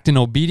act in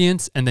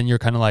obedience, and then you're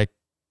kind of like,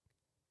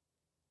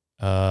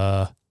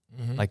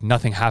 like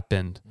nothing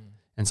happened.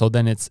 And so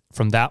then it's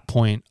from that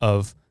point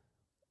of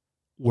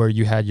where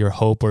you had your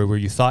hope, or where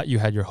you thought you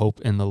had your hope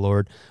in the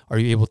Lord, are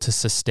you able to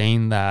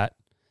sustain that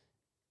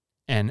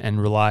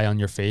and rely on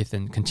your faith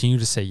and continue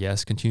to say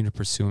yes, continue to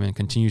pursue Him, and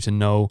continue to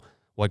know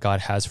what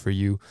God has for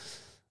you?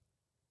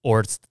 Or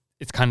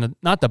it's kind of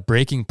not the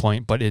breaking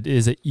point, but it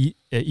is an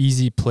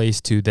easy place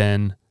to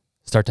then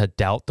start to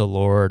doubt the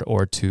Lord,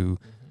 or to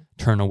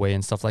turn away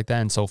and stuff like that.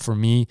 And so for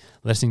me,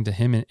 listening to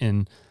Him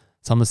in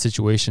some of the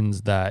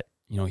situations that,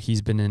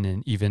 He's been in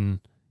an even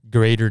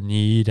greater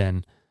need,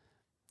 and,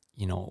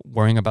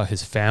 worrying about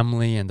His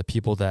family and the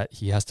people that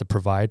He has to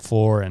provide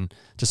for, and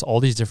just all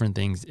these different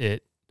things,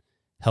 it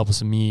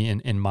helps me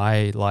in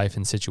my life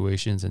and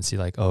situations, and see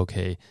like,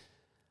 okay,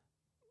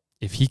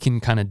 if He can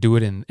kind of do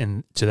it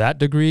in to that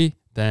degree,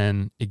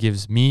 then it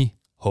gives me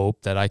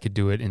hope that I could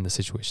do it in the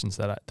situations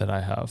that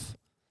I have.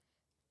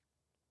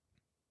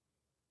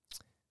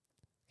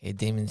 Hey,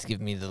 Damon's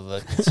giving me the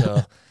look.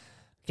 So,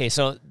 okay,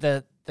 so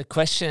the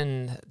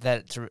question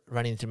that's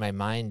running through my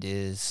mind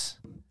is,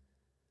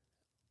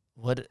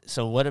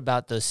 what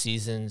about those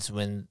seasons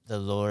when the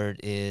Lord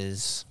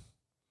is,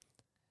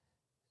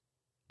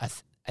 I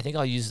think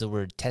I'll use the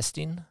word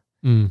testing.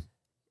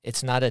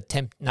 It's not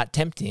not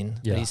tempting,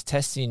 but He's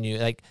testing you,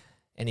 like,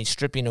 and He's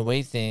stripping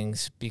away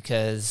things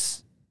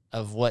because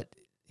of what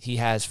He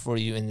has for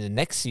you in the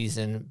next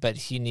season, but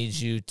He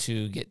needs you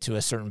to get to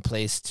a certain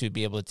place to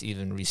be able to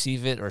even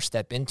receive it or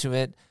step into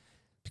it.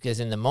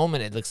 Because in the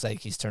moment, it looks like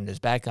He's turned His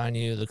back on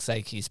you. It looks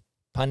like He's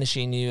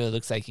punishing you. It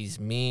looks like He's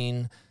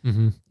mean.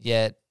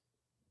 Yet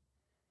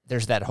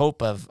there's that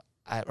hope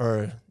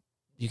or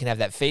you can have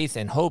that faith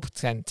and hope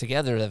kind of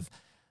together of,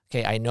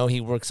 okay, I know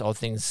He works all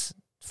things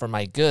for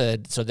my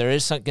good. So there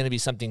is going to be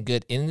something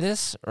good in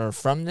this or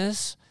from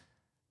this,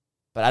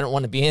 but I don't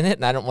want to be in it,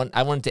 and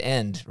I want it to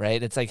end,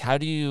 right? It's like, I've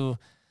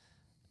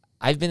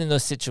been in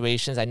those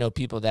situations. I know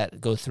people that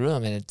go through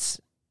them, and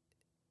it's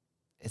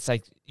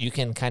like you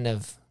can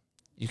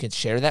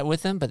share that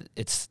with them, but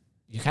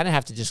you kind of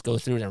have to just go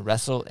through it and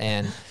wrestle,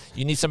 and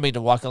you need somebody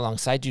to walk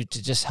alongside you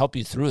to just help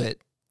you through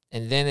it.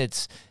 And then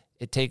it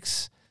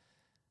takes,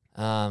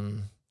 I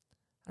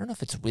don't know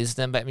if it's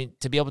wisdom, but I mean,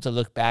 to be able to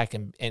look back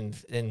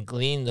and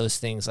glean those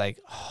things like,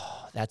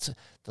 oh, that's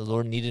the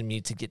Lord needed me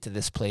to get to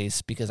this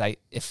place, because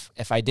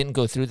if I didn't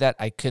go through that,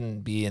 I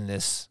couldn't be in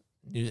this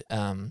new,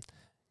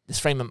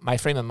 my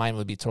frame of mind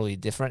would be totally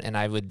different, and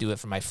I would do it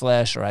for my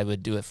flesh, or I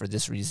would do it for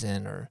this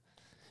reason, or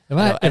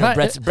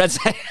Brett's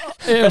like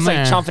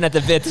chomping at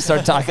the bit to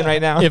start talking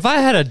right now. If I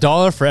had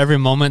 $1 for every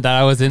moment that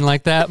I was in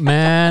like that,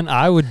 man,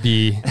 I would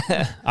be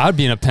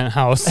in a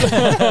penthouse.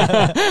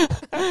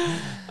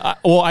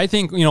 Well, I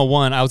think,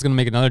 one, I was going to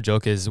make another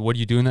joke is, what do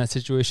you do in that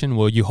situation?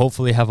 Well, you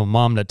hopefully have a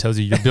mom that tells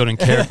you you're building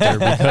character,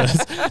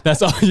 because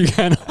that's all you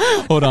can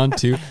hold on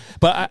to.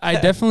 But I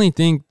definitely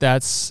think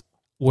that's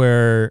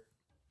where,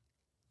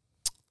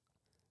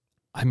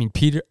 I mean,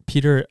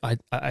 Peter,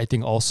 I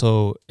think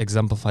also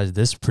exemplifies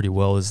this pretty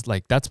well, is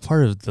like, that's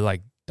part of the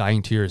like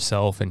dying to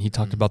yourself. And he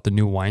talked about the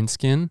new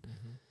wineskin.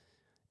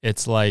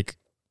 It's like,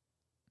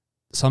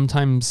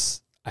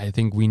 sometimes I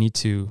think we need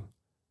to,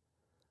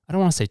 I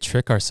don't want to say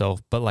trick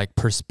ourselves, but like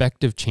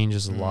perspective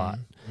changes a lot.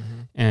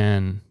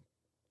 And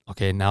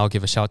okay, now I'll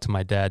give a shout out to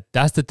my dad.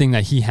 That's the thing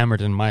that he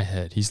hammered in my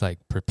head. He's like,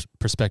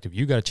 perspective.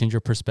 You got to change your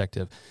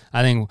perspective.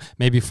 I think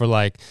maybe for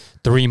like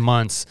 3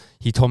 months,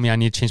 he told me I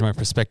need to change my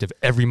perspective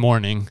every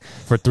morning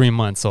for 3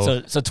 months.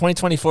 So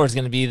 2024 is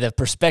going to be the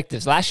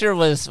perspectives. Last year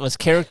was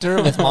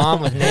character with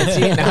mom, with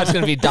Nancy, and now it's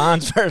going to be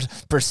Don's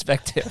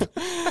perspective.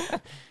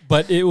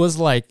 But it was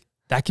like,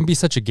 that can be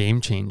such a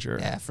game changer.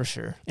 Yeah, for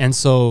sure. And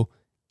so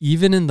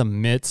even in the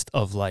midst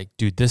of like,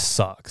 dude, this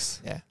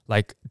sucks. Yeah.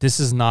 Like,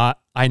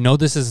 I know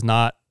this is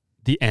not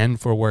the end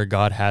for where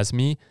God has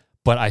me,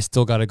 but I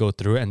still got to go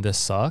through it, and this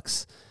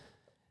sucks.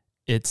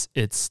 It's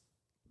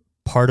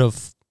part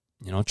of,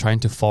 trying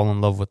to fall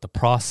in love with the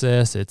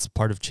process. It's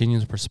part of changing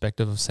the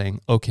perspective of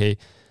saying, okay,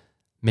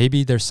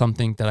 maybe there's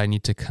something that I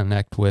need to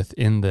connect with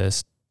in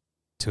this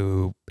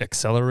to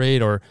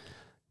accelerate, or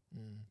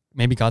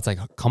maybe God's like,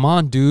 come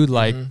on, dude,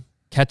 like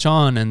catch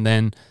on. And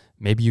then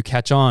maybe you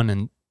catch on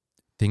and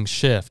things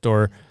shift,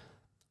 or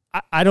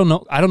I don't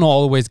know. I don't know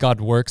all the ways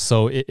God works.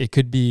 So it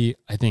could be,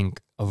 I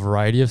think, a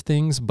variety of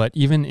things, but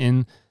even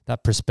in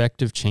that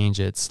perspective change,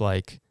 it's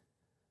like,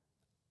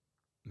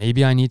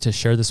 maybe I need to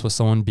share this with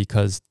someone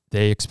because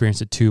they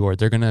experience it too, or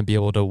they're going to be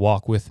able to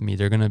walk with me.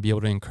 They're going to be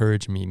able to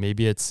encourage me.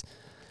 Maybe it's,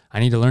 I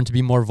need to learn to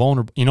be more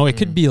vulnerable. You know, it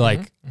could be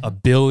like a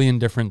billion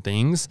different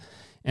things.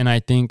 And I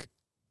think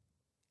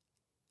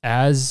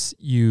as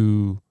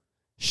you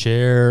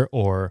share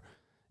or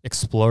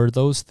explore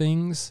those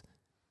things,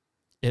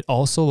 it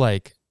also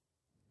like,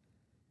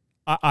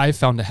 I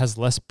found it has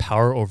less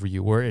power over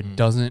you, where it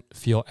doesn't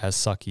feel as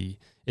sucky.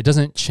 It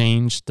doesn't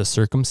change the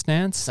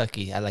circumstance.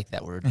 Sucky. I like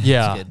that word.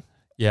 Yeah. That's good.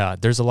 Yeah.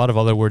 There's a lot of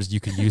other words you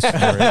could use for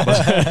it.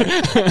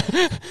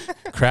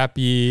 But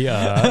crappy.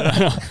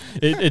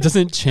 It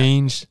doesn't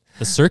change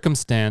the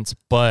circumstance,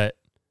 but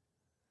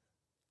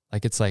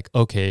like, it's like,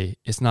 okay,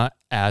 it's not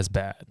as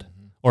bad.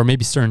 Or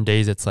maybe certain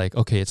days it's like,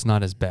 okay, it's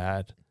not as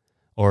bad,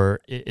 or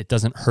it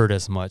doesn't hurt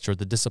as much, or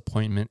the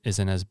disappointment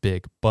isn't as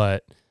big,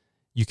 but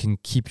you can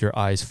keep your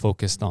eyes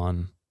focused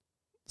on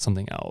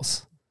something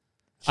else.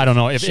 I don't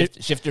know if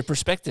shift your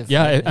perspective.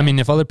 Yeah. I mean,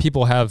 if other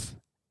people have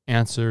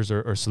answers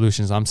or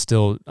solutions,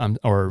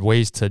 or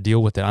ways to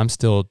deal with it, I'm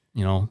still,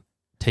 you know,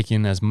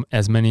 taking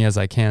as many as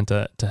I can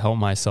to help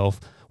myself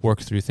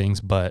work through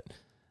things. But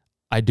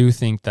I do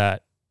think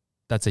that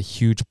that's a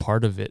huge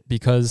part of it,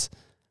 because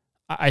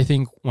I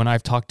think when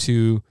I've talked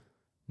to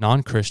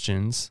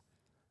non-Christians,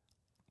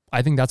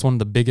 I think that's one of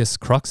the biggest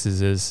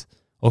cruxes is,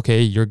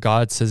 okay, your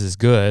God says is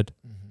good.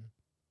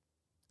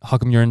 How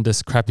come you're in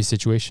this crappy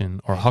situation?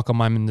 Or how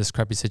come I'm in this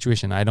crappy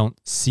situation? I don't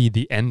see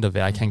the end of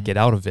it. I can't get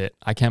out of it.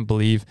 I can't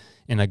believe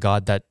in a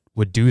God that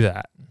would do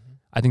that.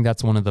 I think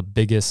that's one of the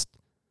biggest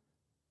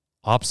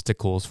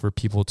obstacles for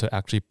people to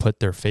actually put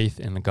their faith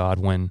in a God,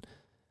 when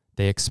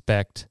they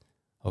expect,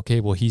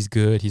 okay, well, he's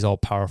good. He's all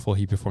powerful.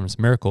 He performs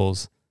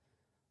miracles.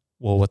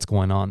 Well, what's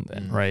going on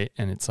then? Right.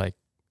 And it's like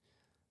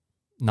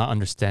not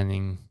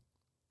understanding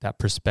that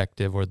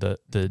perspective, or the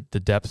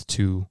depth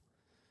to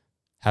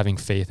having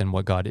faith in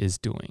what God is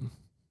doing.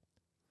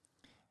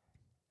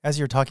 As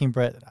you're talking,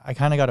 Brett, I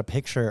kind of got a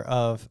picture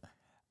of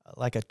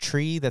like a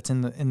tree that's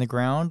in the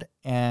ground,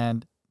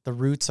 and the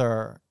roots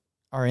are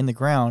in the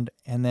ground,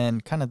 and then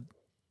kind of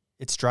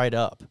it's dried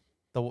up.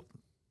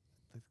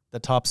 The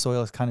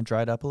topsoil is kind of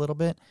dried up a little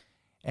bit,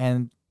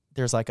 and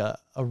there's like a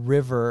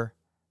river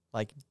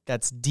like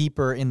that's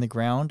deeper in the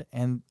ground,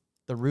 and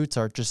the roots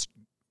are just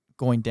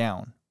going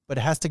down. But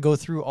it has to go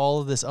through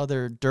all of this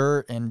other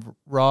dirt and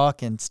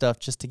rock and stuff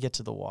just to get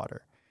to the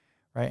water,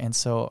 right? And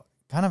so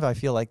kind of I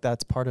feel like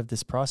that's part of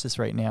this process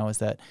right now, is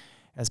that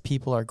as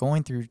people are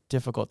going through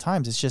difficult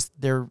times, it's just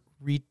the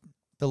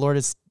Lord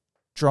is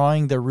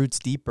drawing their roots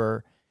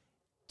deeper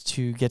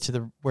to get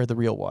to where the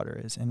real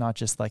water is, and not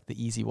just like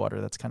the easy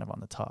water that's kind of on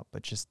the top,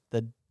 but just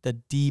the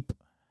deep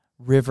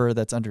river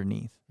that's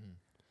underneath.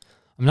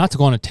 I'm not to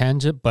go on a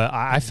tangent, but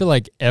I feel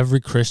like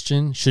every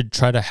Christian should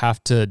try to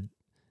have to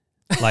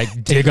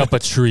like dig up a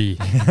tree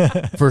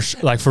for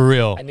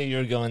real. I knew you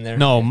were going there.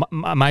 No,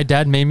 my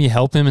dad made me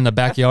help him in the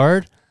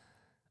backyard.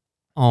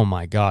 Oh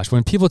my gosh.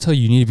 When people tell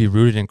you need to be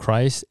rooted in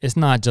Christ, it's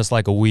not just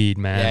like a weed,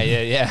 man.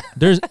 Yeah.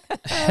 There's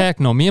heck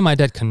no. Me and my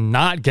dad could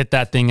not get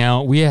that thing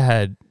out. We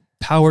had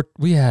power.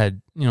 We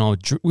had, we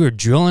were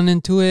drilling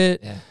into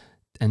it,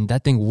 and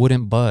that thing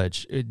wouldn't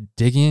budge.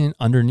 Digging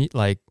underneath,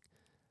 like.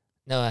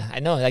 No, I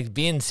know, like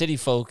being city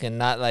folk and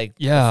not like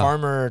the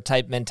farmer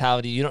type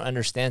mentality, you don't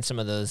understand some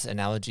of those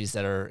analogies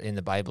that are in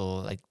the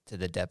Bible, like to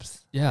the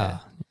depth. Yeah.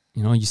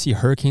 You see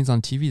hurricanes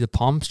on TV, the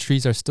palm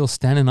trees are still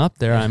standing up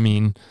there. I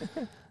mean,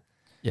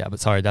 yeah,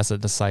 but sorry, that's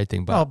the side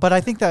thing. But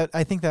I think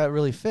that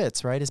really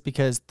fits, right? Is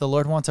because the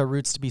Lord wants our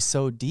roots to be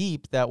so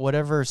deep that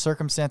whatever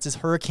circumstances,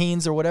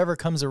 hurricanes or whatever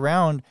comes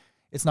around,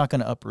 it's not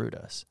going to uproot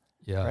us.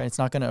 Yeah. Right? It's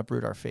not going to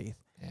uproot our faith.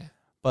 Yeah.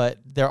 But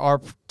there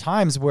are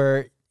times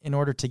where in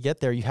order to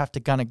get there, you have to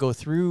kind of go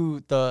through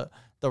the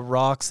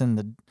rocks and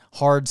the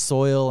hard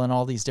soil and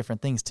all these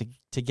different things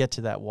to get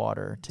to that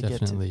water,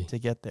 to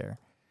get there.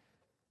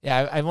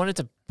 Yeah, I wanted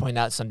to point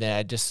out something.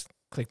 I just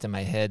clicked in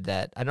my head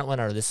that I don't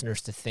want our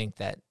listeners to think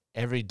that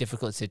every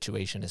difficult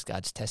situation is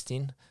God's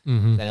testing.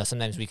 Mm-hmm. I know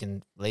sometimes we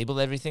can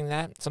label everything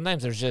that.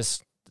 Sometimes there's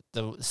just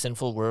the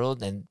sinful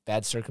world and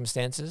bad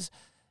circumstances.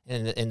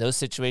 And in those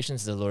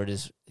situations, the Lord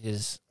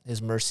his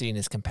mercy and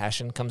his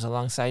compassion comes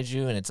alongside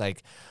you, and it's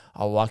like,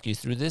 I'll walk you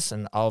through this,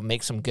 and I'll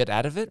make some good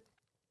out of it.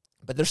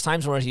 But there's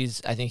times where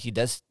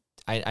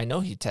I know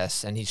he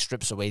tests and he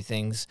strips away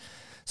things.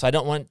 So I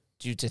don't want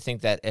you to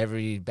think that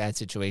every bad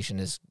situation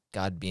is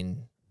God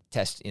being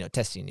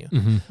testing you.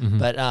 Mm-hmm, mm-hmm.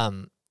 But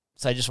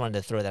so I just wanted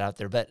to throw that out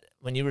there. But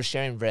when you were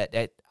sharing,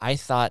 Brett, I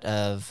thought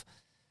of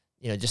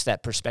just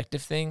that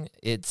perspective thing.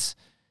 It's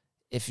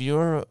if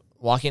you're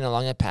walking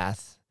along a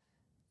path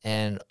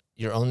and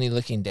you're only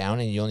looking down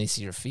and you only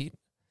see your feet,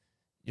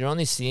 you're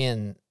only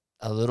seeing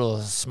a little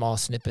small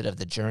snippet of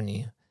the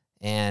journey.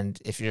 And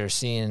if you're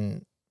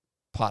seeing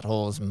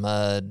potholes,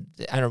 mud,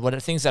 I don't know, what are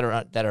things that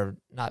are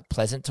not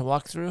pleasant to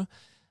walk through,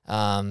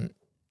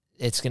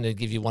 it's going to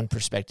give you one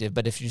perspective.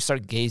 But if you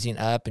start gazing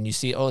up and you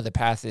see, the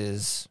path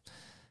is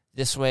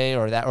this way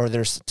or that, or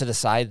there's to the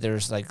side,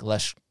 there's like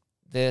lush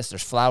this,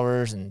 there's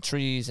flowers and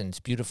trees and it's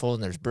beautiful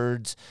and there's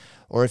birds.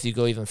 Or if you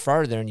go even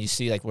farther and you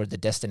see like where the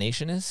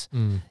destination is,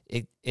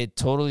 it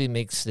totally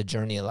makes the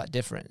journey a lot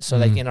different. So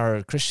like in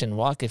our Christian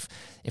walk, if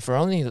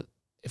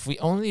we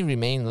only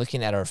remain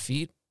looking at our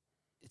feet,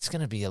 it's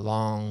going to be a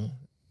long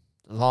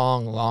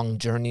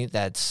journey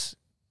it's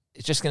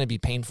just going to be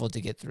painful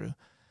to get through.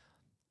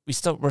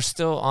 We're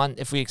still on,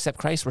 if we accept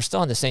Christ, we're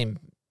going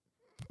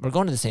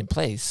to the same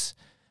place,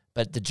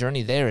 but the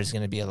journey there is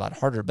going to be a lot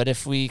harder. But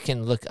if we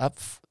can look up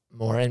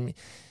more and,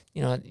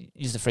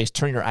 use the phrase,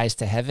 turn your eyes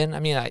to heaven. I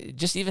mean,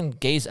 just even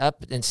gaze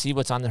up and see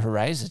what's on the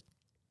horizon,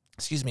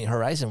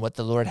 what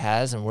the Lord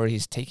has and where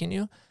he's taking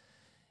you.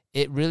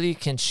 It really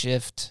can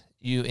shift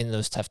you in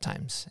those tough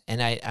times.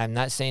 And I'm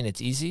not saying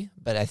it's easy,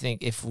 but I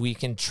think if we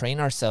can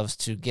train ourselves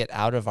to get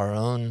out of our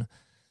own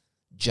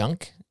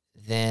junk,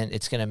 then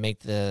it's going to make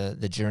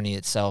the journey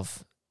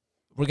itself,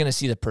 we're going to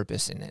see the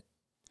purpose in it.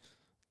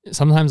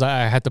 Sometimes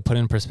I had to put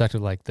in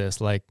perspective like this,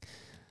 like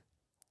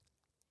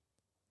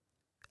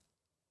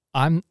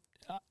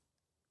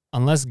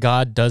unless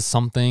God does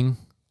something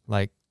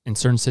like in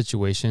certain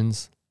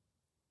situations,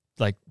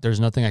 like there's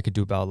nothing I could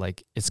do about,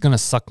 like, it's going to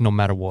suck no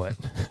matter what.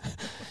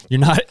 You're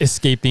not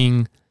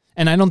escaping.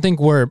 And I don't think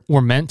we're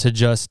meant to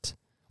just,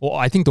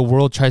 I think the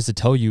world tries to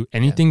tell you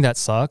anything that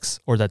sucks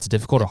or that's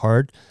difficult or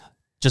hard,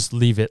 just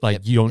leave it. Like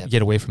you don't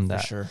get away from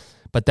that. For sure.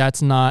 But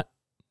that's not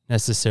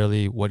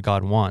necessarily what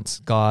God wants.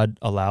 God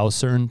allows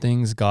certain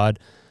things. God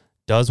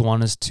does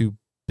want us to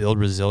build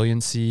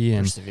resiliency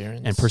and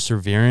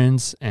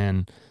perseverance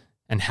and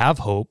have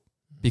hope,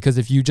 because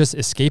if you just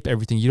escape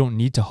everything, you don't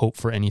need to hope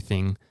for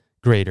anything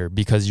greater,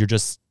 because you're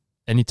just,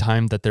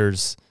 anytime that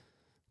there's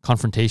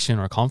confrontation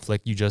or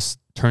conflict, you just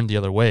turn the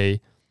other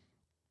way.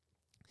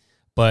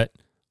 But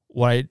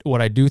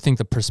what I do think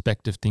the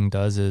perspective thing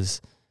does is,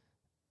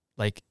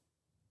 like,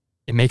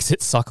 it makes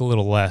it suck a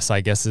little less, I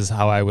guess is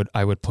how I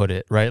would put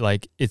it, right?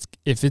 Like,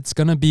 if it's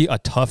going to be a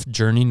tough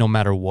journey no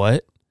matter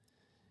what,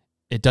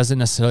 it doesn't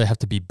necessarily have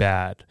to be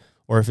bad.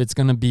 Or if it's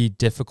going to be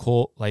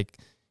difficult, like,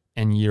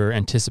 and you're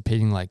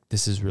anticipating like,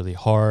 this is really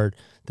hard,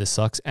 this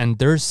sucks. And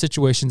there's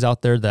situations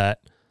out there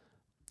that,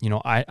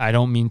 I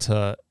don't mean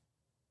to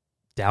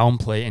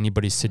downplay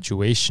anybody's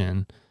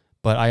situation,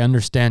 but I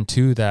understand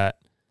too that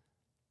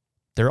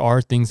there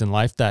are things in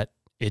life that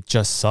it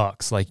just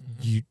sucks. Like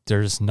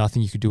there's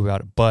nothing you could do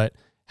about it. But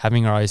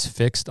having our eyes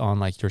fixed on,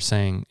 like you're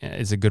saying,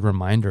 is a good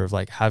reminder of,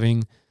 like,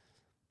 having,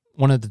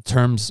 one of the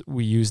terms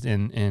we used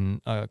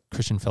in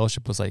Christian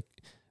fellowship was like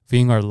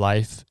viewing our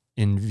life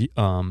in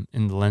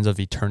the lens of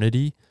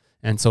eternity.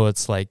 And so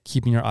it's like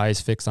keeping your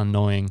eyes fixed on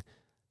knowing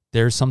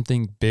there's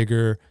something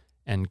bigger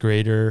and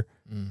greater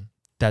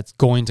that's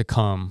going to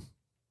come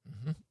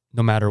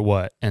no matter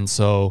what. And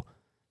so,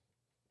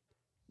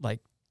 like,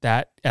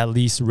 that at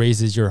least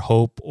raises your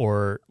hope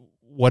or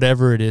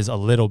whatever it is a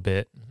little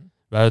bit,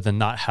 rather than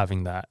not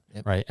having that.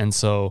 Yep. Right. And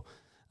so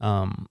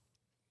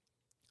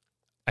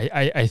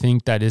I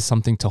think that is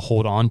something to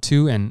hold on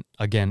to. And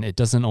again, it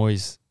doesn't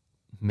always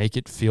make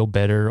it feel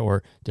better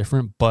or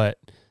different, but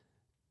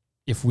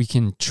if we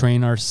can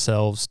train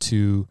ourselves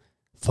to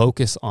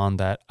focus on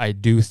that, I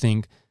do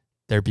think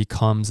there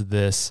becomes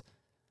this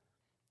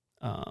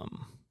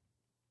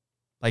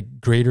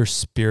like greater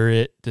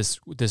spirit, this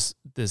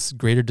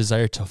greater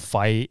desire to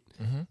fight,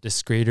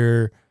 this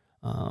greater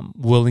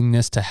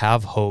willingness to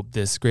have hope,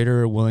 this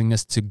greater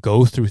willingness to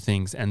go through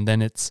things. And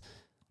then it's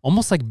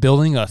almost like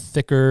building a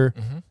thicker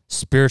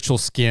spiritual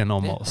skin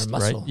almost,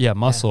 right? Yeah,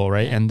 muscle,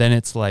 right? Yeah. And then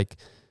it's like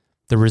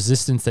the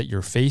resistance that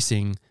you're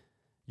facing,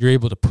 you're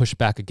able to push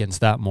back against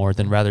that more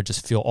than rather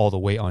just feel all the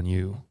weight on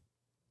you.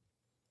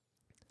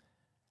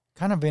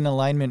 Kind of in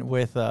alignment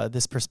with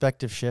this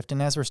perspective shift,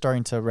 and as we're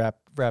starting to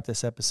wrap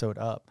this episode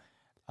up,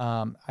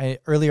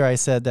 earlier I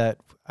said that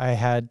I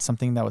had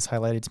something that was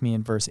highlighted to me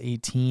in verse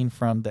 18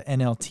 from the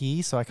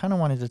NLT, so I kind of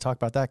wanted to talk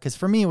about that, because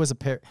for me it was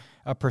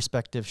a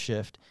perspective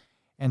shift.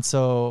 And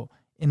so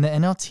in the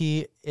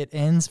NLT, it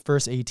ends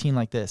verse 18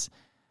 like this.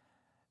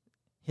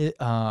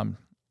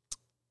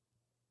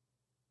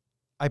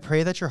 I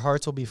pray that your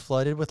hearts will be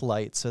flooded with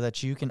light so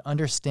that you can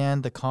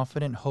understand the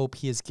confident hope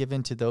he has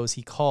given to those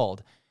he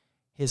called,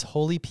 his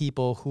holy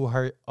people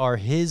who are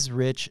his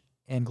rich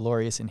and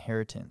glorious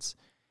inheritance.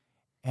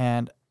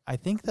 And I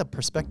think the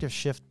perspective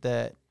shift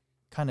that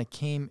kind of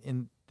came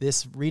in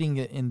this reading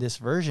in this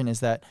version is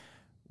that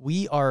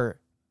we are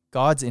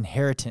God's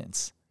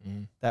inheritance,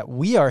 that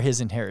we are his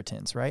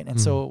inheritance, right?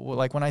 And so,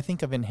 like, when I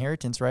think of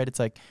inheritance, right, it's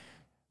like,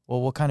 well,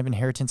 what kind of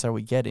inheritance are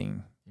we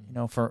getting? You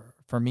know, for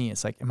me,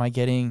 it's like, am I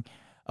getting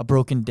a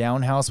broken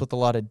down house with a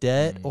lot of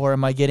debt, or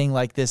am I getting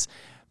like this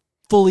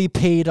fully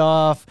paid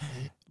off,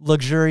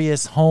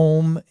 luxurious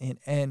home?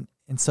 And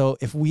so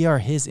if we are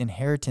his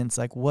inheritance,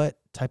 like, what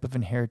type of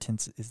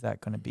inheritance is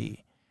that going to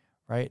be,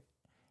 right?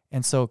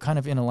 And so kind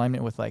of in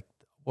alignment with like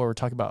what we're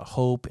talking about,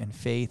 hope and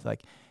faith,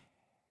 like,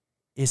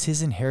 is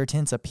his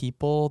inheritance a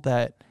people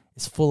that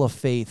is full of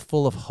faith,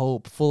 full of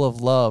hope, full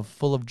of love,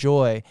 full of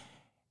joy?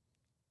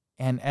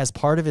 And as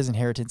part of his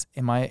inheritance,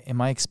 am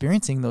I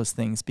experiencing those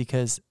things?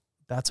 Because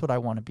that's what I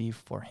want to be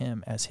for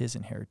him as his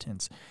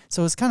inheritance.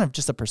 So it's kind of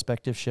just a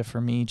perspective shift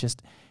for me,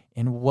 just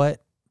in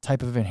what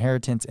type of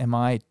inheritance am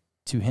I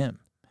to him?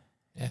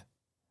 Yeah.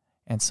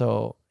 And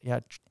so,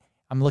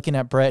 I'm looking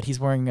at Brett. He's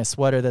wearing a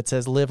sweater that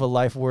says "Live a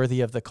life worthy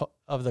of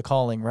the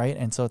calling," right?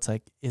 And so it's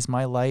like, is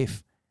my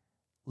life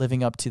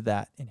living up to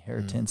that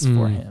inheritance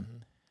for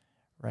him,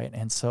 right?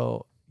 And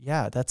so,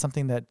 that's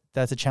something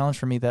that's a challenge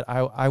for me. That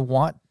I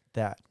want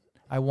that.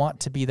 I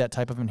want to be that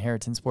type of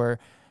inheritance where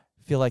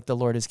I feel like the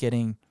Lord is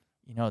getting,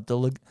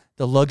 the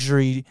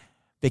luxury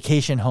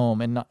vacation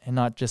home, and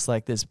not just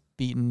like this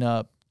beaten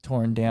up,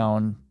 torn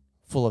down,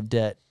 full of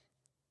debt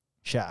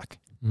shack.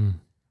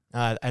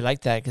 I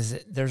like that,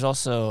 because there's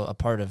also a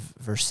part of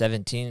verse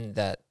 17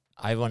 that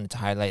I wanted to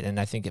highlight, and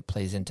I think it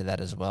plays into that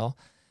as well.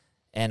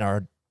 And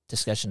our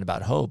discussion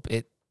about hope,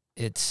 he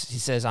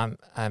says, I'm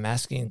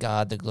asking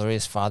God, the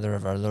glorious Father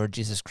of our Lord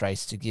Jesus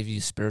Christ, to give you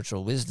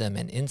spiritual wisdom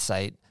and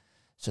insight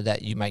so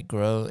that you might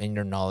grow in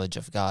your knowledge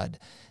of God.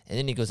 And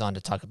then he goes on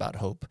to talk about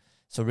hope.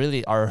 So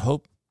really, our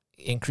hope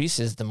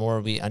increases the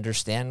more we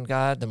understand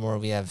God, the more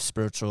we have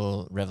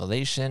spiritual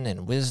revelation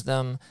and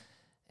wisdom.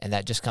 And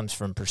that just comes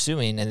from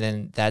pursuing, and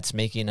then that's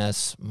making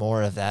us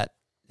more of that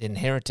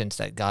inheritance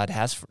that God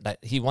has, that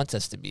he wants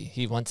us to be.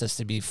 He wants us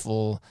to be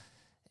full,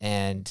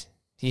 and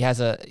he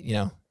has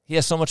he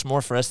has so much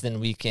more for us than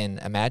we can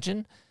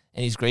imagine.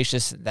 And he's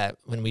gracious that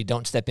when we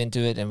don't step into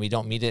it and we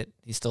don't meet it,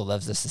 he still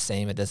loves us the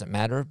same. It doesn't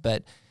matter,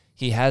 but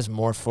he has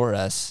more for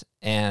us,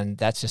 and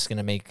that's just going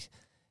to make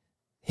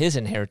his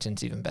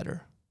inheritance even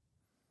better.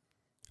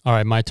 All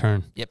right, my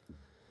turn. Yep.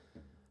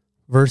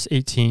 Verse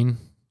 18,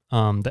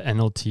 the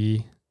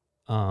NLT.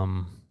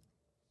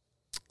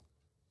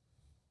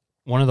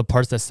 One of the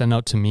parts that stand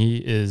out to me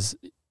is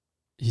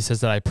he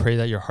says that I pray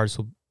that your hearts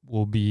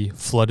will be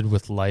flooded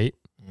with light.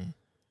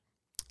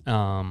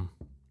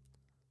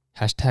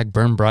 Hashtag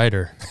burn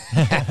brighter.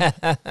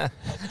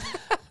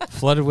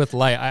 Flooded with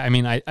light.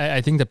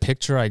 I think the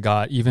picture I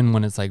got, even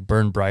when it's like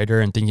burn brighter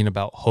and thinking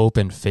about hope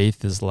and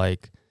faith, is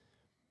like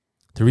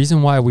the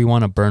reason why we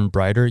want to burn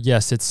brighter.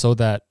 Yes, it's so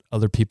that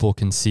other people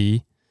can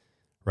see,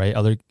 right?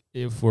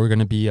 If we're going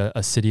to be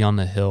a city on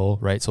the hill,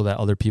 right? So that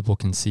other people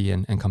can see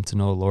and come to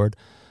know the Lord.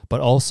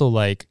 But also,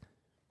 like,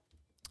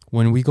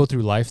 when we go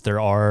through life, there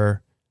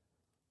are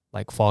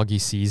like foggy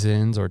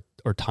seasons or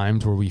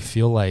times where we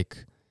feel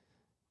like,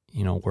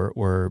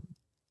 we're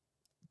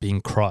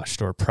being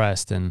crushed or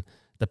pressed. And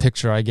the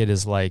picture I get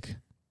is like,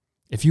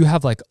 if you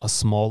have like a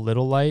small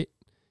little light,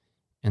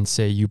 and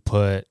say you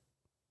put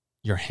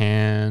your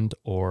hand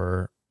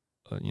or,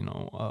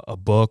 a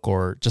book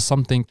or just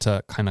something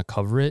to kind of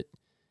cover it,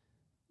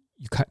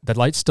 the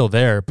light's still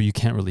there, but you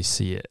can't really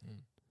see it,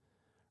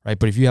 right?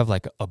 But if you have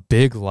like a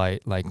big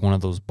light, like one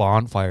of those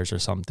bonfires or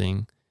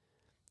something,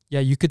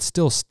 you could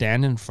still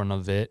stand in front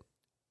of it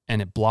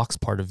and it blocks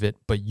part of it,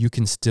 but you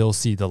can still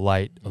see the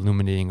light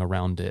illuminating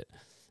around it.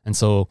 And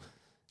so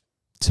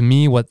to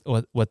me, what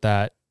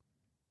that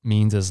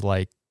means is,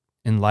 like,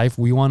 in life,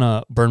 we want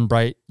to burn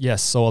bright,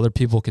 yes, so other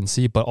people can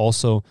see, but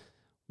also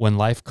when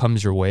life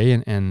comes your way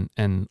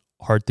and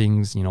hard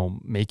things,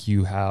 make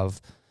you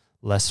have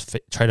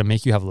try to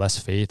make you have less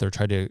faith, or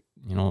try to,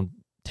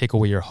 take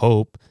away your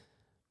hope,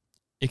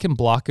 it can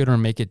block it or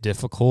make it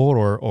difficult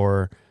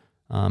or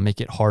make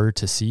it harder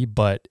to see,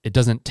 but it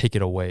doesn't take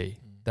it away.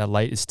 That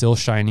light is still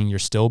shining. You're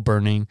still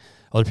burning.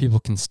 Other people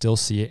can still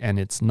see it, and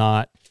it's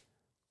not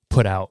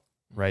put out,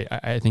 right?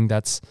 I think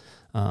that's,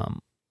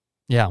 one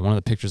of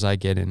the pictures I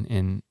get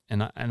and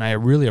I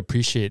really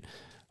appreciate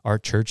our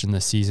church and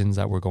the seasons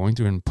that we're going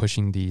through and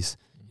pushing these,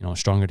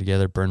 stronger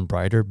together, burn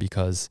brighter,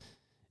 because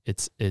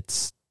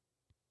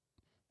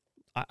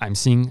I'm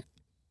seeing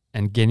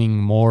and getting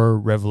more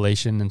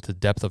revelation into the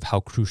depth of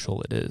how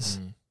crucial it is.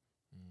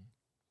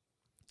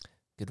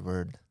 Good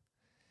word.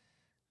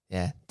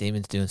 Yeah,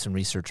 Damon's doing some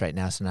research right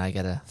now, so now I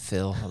gotta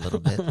fill a little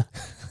bit.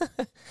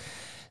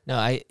 No,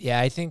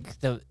 I think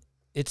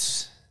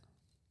it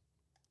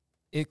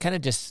kind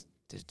of just,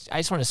 I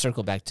just want to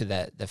circle back to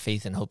the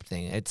faith and hope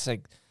thing. It's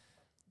like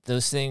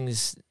those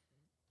things,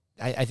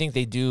 I think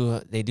they do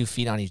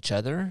feed on each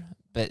other,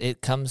 but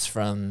it comes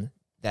from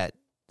that.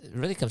 It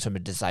really comes from a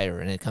desire,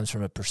 and it comes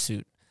from a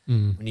pursuit.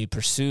 When you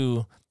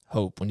pursue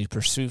hope, when you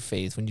pursue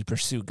faith, when you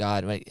pursue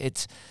God, like,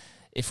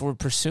 if we're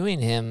pursuing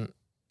Him,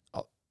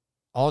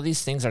 all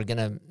these things are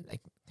gonna,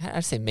 like,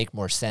 I'd say, make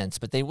more sense,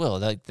 but they will,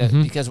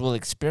 because we'll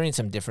experience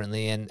Him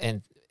differently,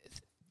 and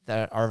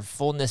our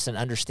fullness and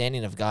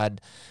understanding of God,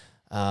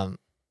 our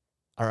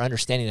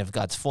understanding of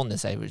God's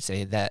fullness, I would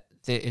say that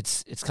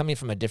it's coming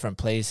from a different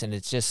place, and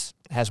it just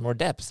has more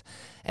depth.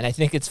 And I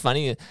think it's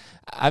funny.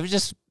 I was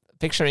just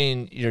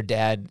picturing your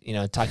dad,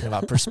 talking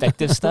about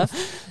perspective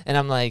stuff, and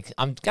I'm like,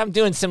 I'm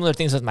doing similar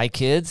things with my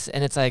kids,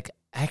 and it's like,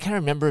 I kind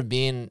of remember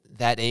being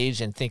that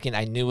age and thinking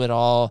I knew it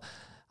all.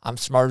 I'm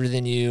smarter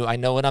than you. I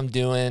know what I'm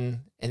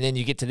doing. And then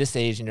you get to this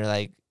age and you're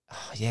like,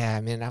 oh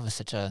yeah, man, I was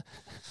such a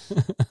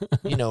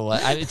you know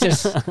what? I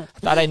just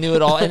thought I knew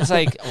it all. And it's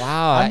like,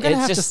 wow. I'm gonna it's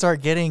have just, to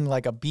start getting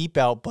like a beep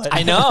out button.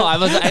 I know.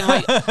 I'm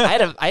like,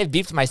 I had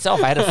beeped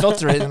myself. I had to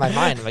filter it in my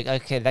mind. I'm like,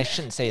 okay, I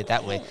shouldn't say it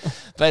that way.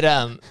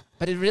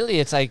 But it really,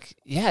 it's like,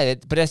 yeah,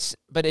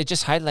 but it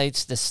just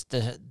highlights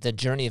the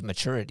journey of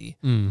maturity.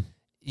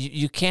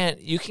 You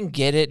can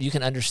get it, you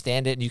can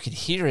understand it, and you can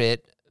hear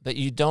it, but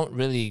you don't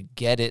really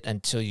get it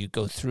until you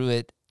go through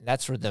it.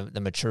 That's where the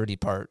maturity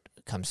part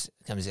comes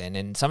in,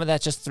 and some of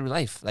that's just through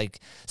life. Like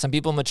some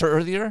people mature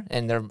earlier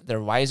and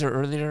they're wiser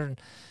earlier.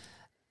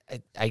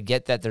 I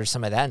get that there's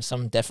some of that, and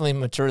some definitely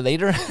mature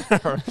later,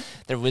 or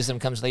their wisdom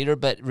comes later.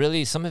 But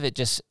really, some of it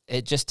just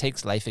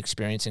takes life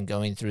experience and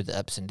going through the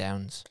ups and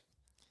downs.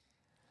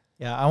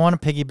 Yeah, I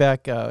want to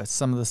piggyback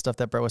some of the stuff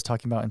that Brett was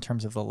talking about in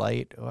terms of the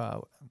light.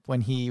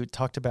 When he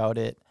talked about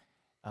it,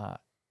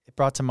 it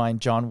brought to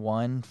mind John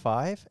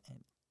 1:5,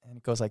 and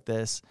it goes like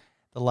this: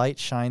 "The light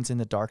shines in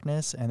the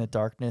darkness, and the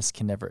darkness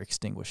can never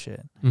extinguish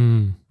it."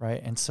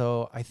 Right? And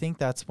so I think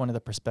that's one of the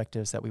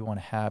perspectives that we want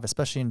to have,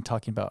 especially in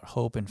talking about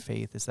hope and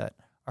faith, is that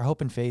our hope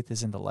and faith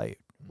is in the light,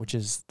 which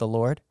is the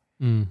Lord,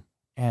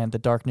 and the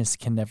darkness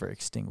can never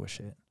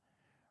extinguish it.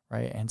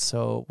 Right? And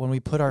so when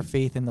we put our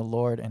faith in the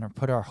Lord and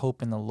put our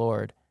hope in the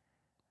Lord,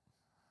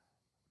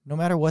 no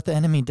matter what the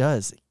enemy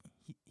does,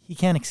 he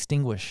can't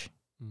extinguish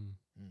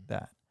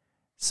that.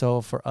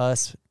 So for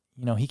us,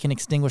 he can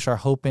extinguish our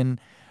hope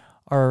in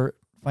our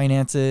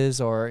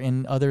finances or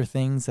in other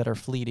things that are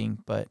fleeting.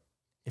 But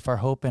if our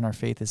hope and our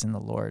faith is in the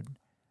Lord,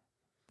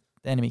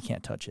 the enemy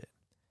can't touch it.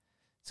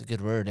 It's a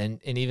good word.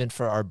 And even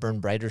for our Burn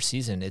Brighter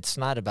season, it's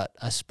not about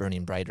us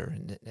burning brighter.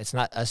 It's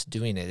not us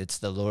doing it. It's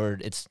the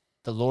Lord. It's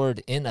the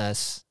Lord in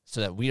us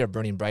so that we are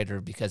burning brighter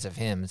because of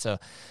him. So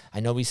I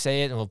know we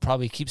say it, and we'll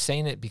probably keep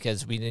saying it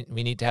because we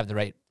need to have the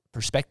right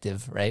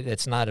perspective, right?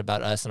 It's not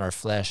about us and our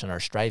flesh and our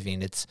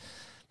striving. It's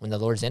when the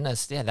Lord's in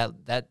us,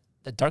 that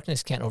the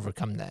darkness can't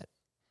overcome that.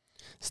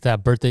 It's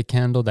that birthday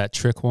candle, that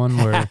trick one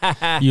where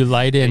you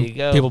light it and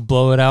people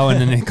blow it out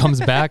and then it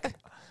comes back.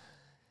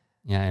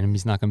 Yeah,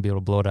 enemy's not going to be able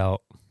to blow it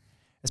out.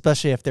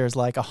 Especially if there's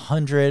like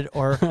 100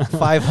 or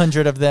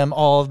 500 of them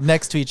all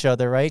next to each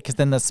other, right? Because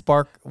then the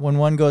spark, when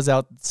one goes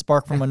out,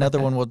 spark from another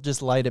one will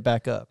just light it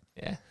back up.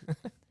 Yeah.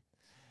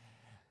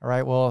 All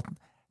right. Well,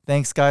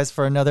 thanks, guys,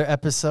 for another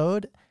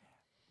episode.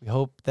 We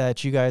hope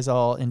that you guys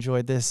all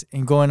enjoyed this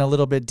and going a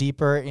little bit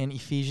deeper in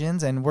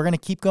Ephesians. And we're going to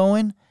keep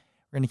going.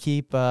 We're going to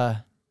keep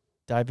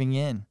diving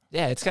in.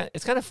 Yeah, it's kind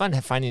of fun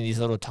finding these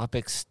little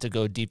topics to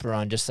go deeper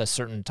on just a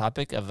certain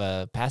topic of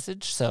a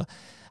passage. So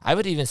I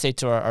would even say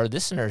to our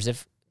listeners,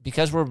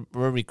 because we're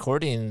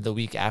recording the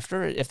week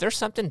after, if there's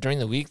something during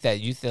the week that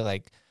you feel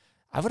like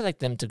I would like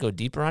them to go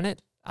deeper on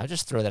it, I'll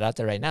just throw that out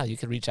there right now. You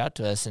could reach out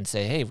to us and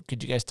say, hey,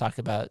 could you guys talk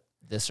about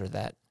this or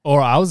that?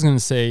 Or I was going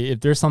to say,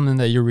 if there's something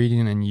that you're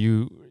reading and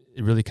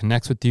it really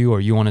connects with you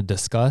or you want to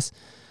discuss,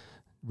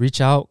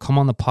 reach out, come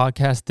on the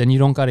podcast. Then you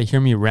don't got to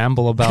hear me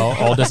ramble about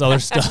all this other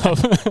stuff.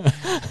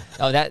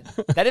 Oh, that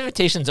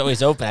invitation's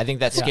always open. I think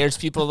that scares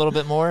people a little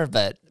bit more,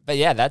 but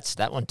yeah, that's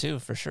that one too,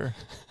 for sure.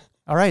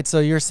 All right. So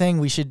you're saying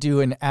we should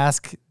do an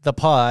Ask the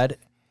Pod.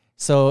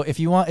 So if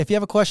you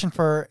have a question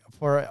for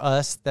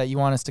us that you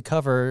want us to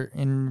cover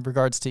in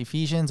regards to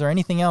Ephesians or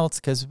anything else,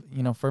 because,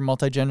 for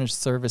multi-gender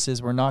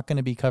services, we're not going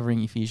to be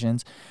covering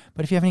Ephesians.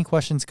 But if you have any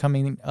questions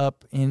coming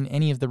up in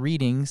any of the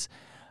readings,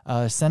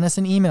 send us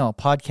an email,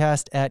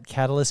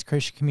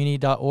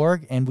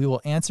 podcast@catalystchristiancommunity.org, and we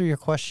will answer your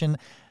question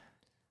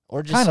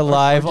or just kind of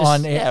live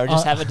on it. Yeah, or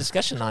just have a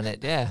discussion on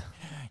it. Yeah.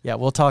 Yeah,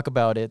 we'll talk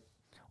about it.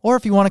 Or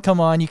if you want to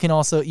come on, you can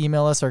also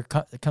email us or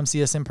come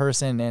see us in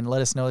person and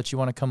let us know that you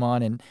want to come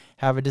on and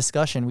have a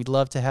discussion. We'd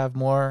love to have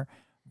more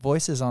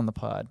voices on the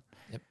pod.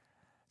 Yep.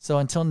 So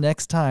until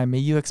next time, may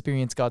you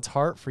experience God's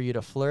heart for you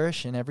to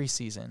flourish in every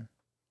season.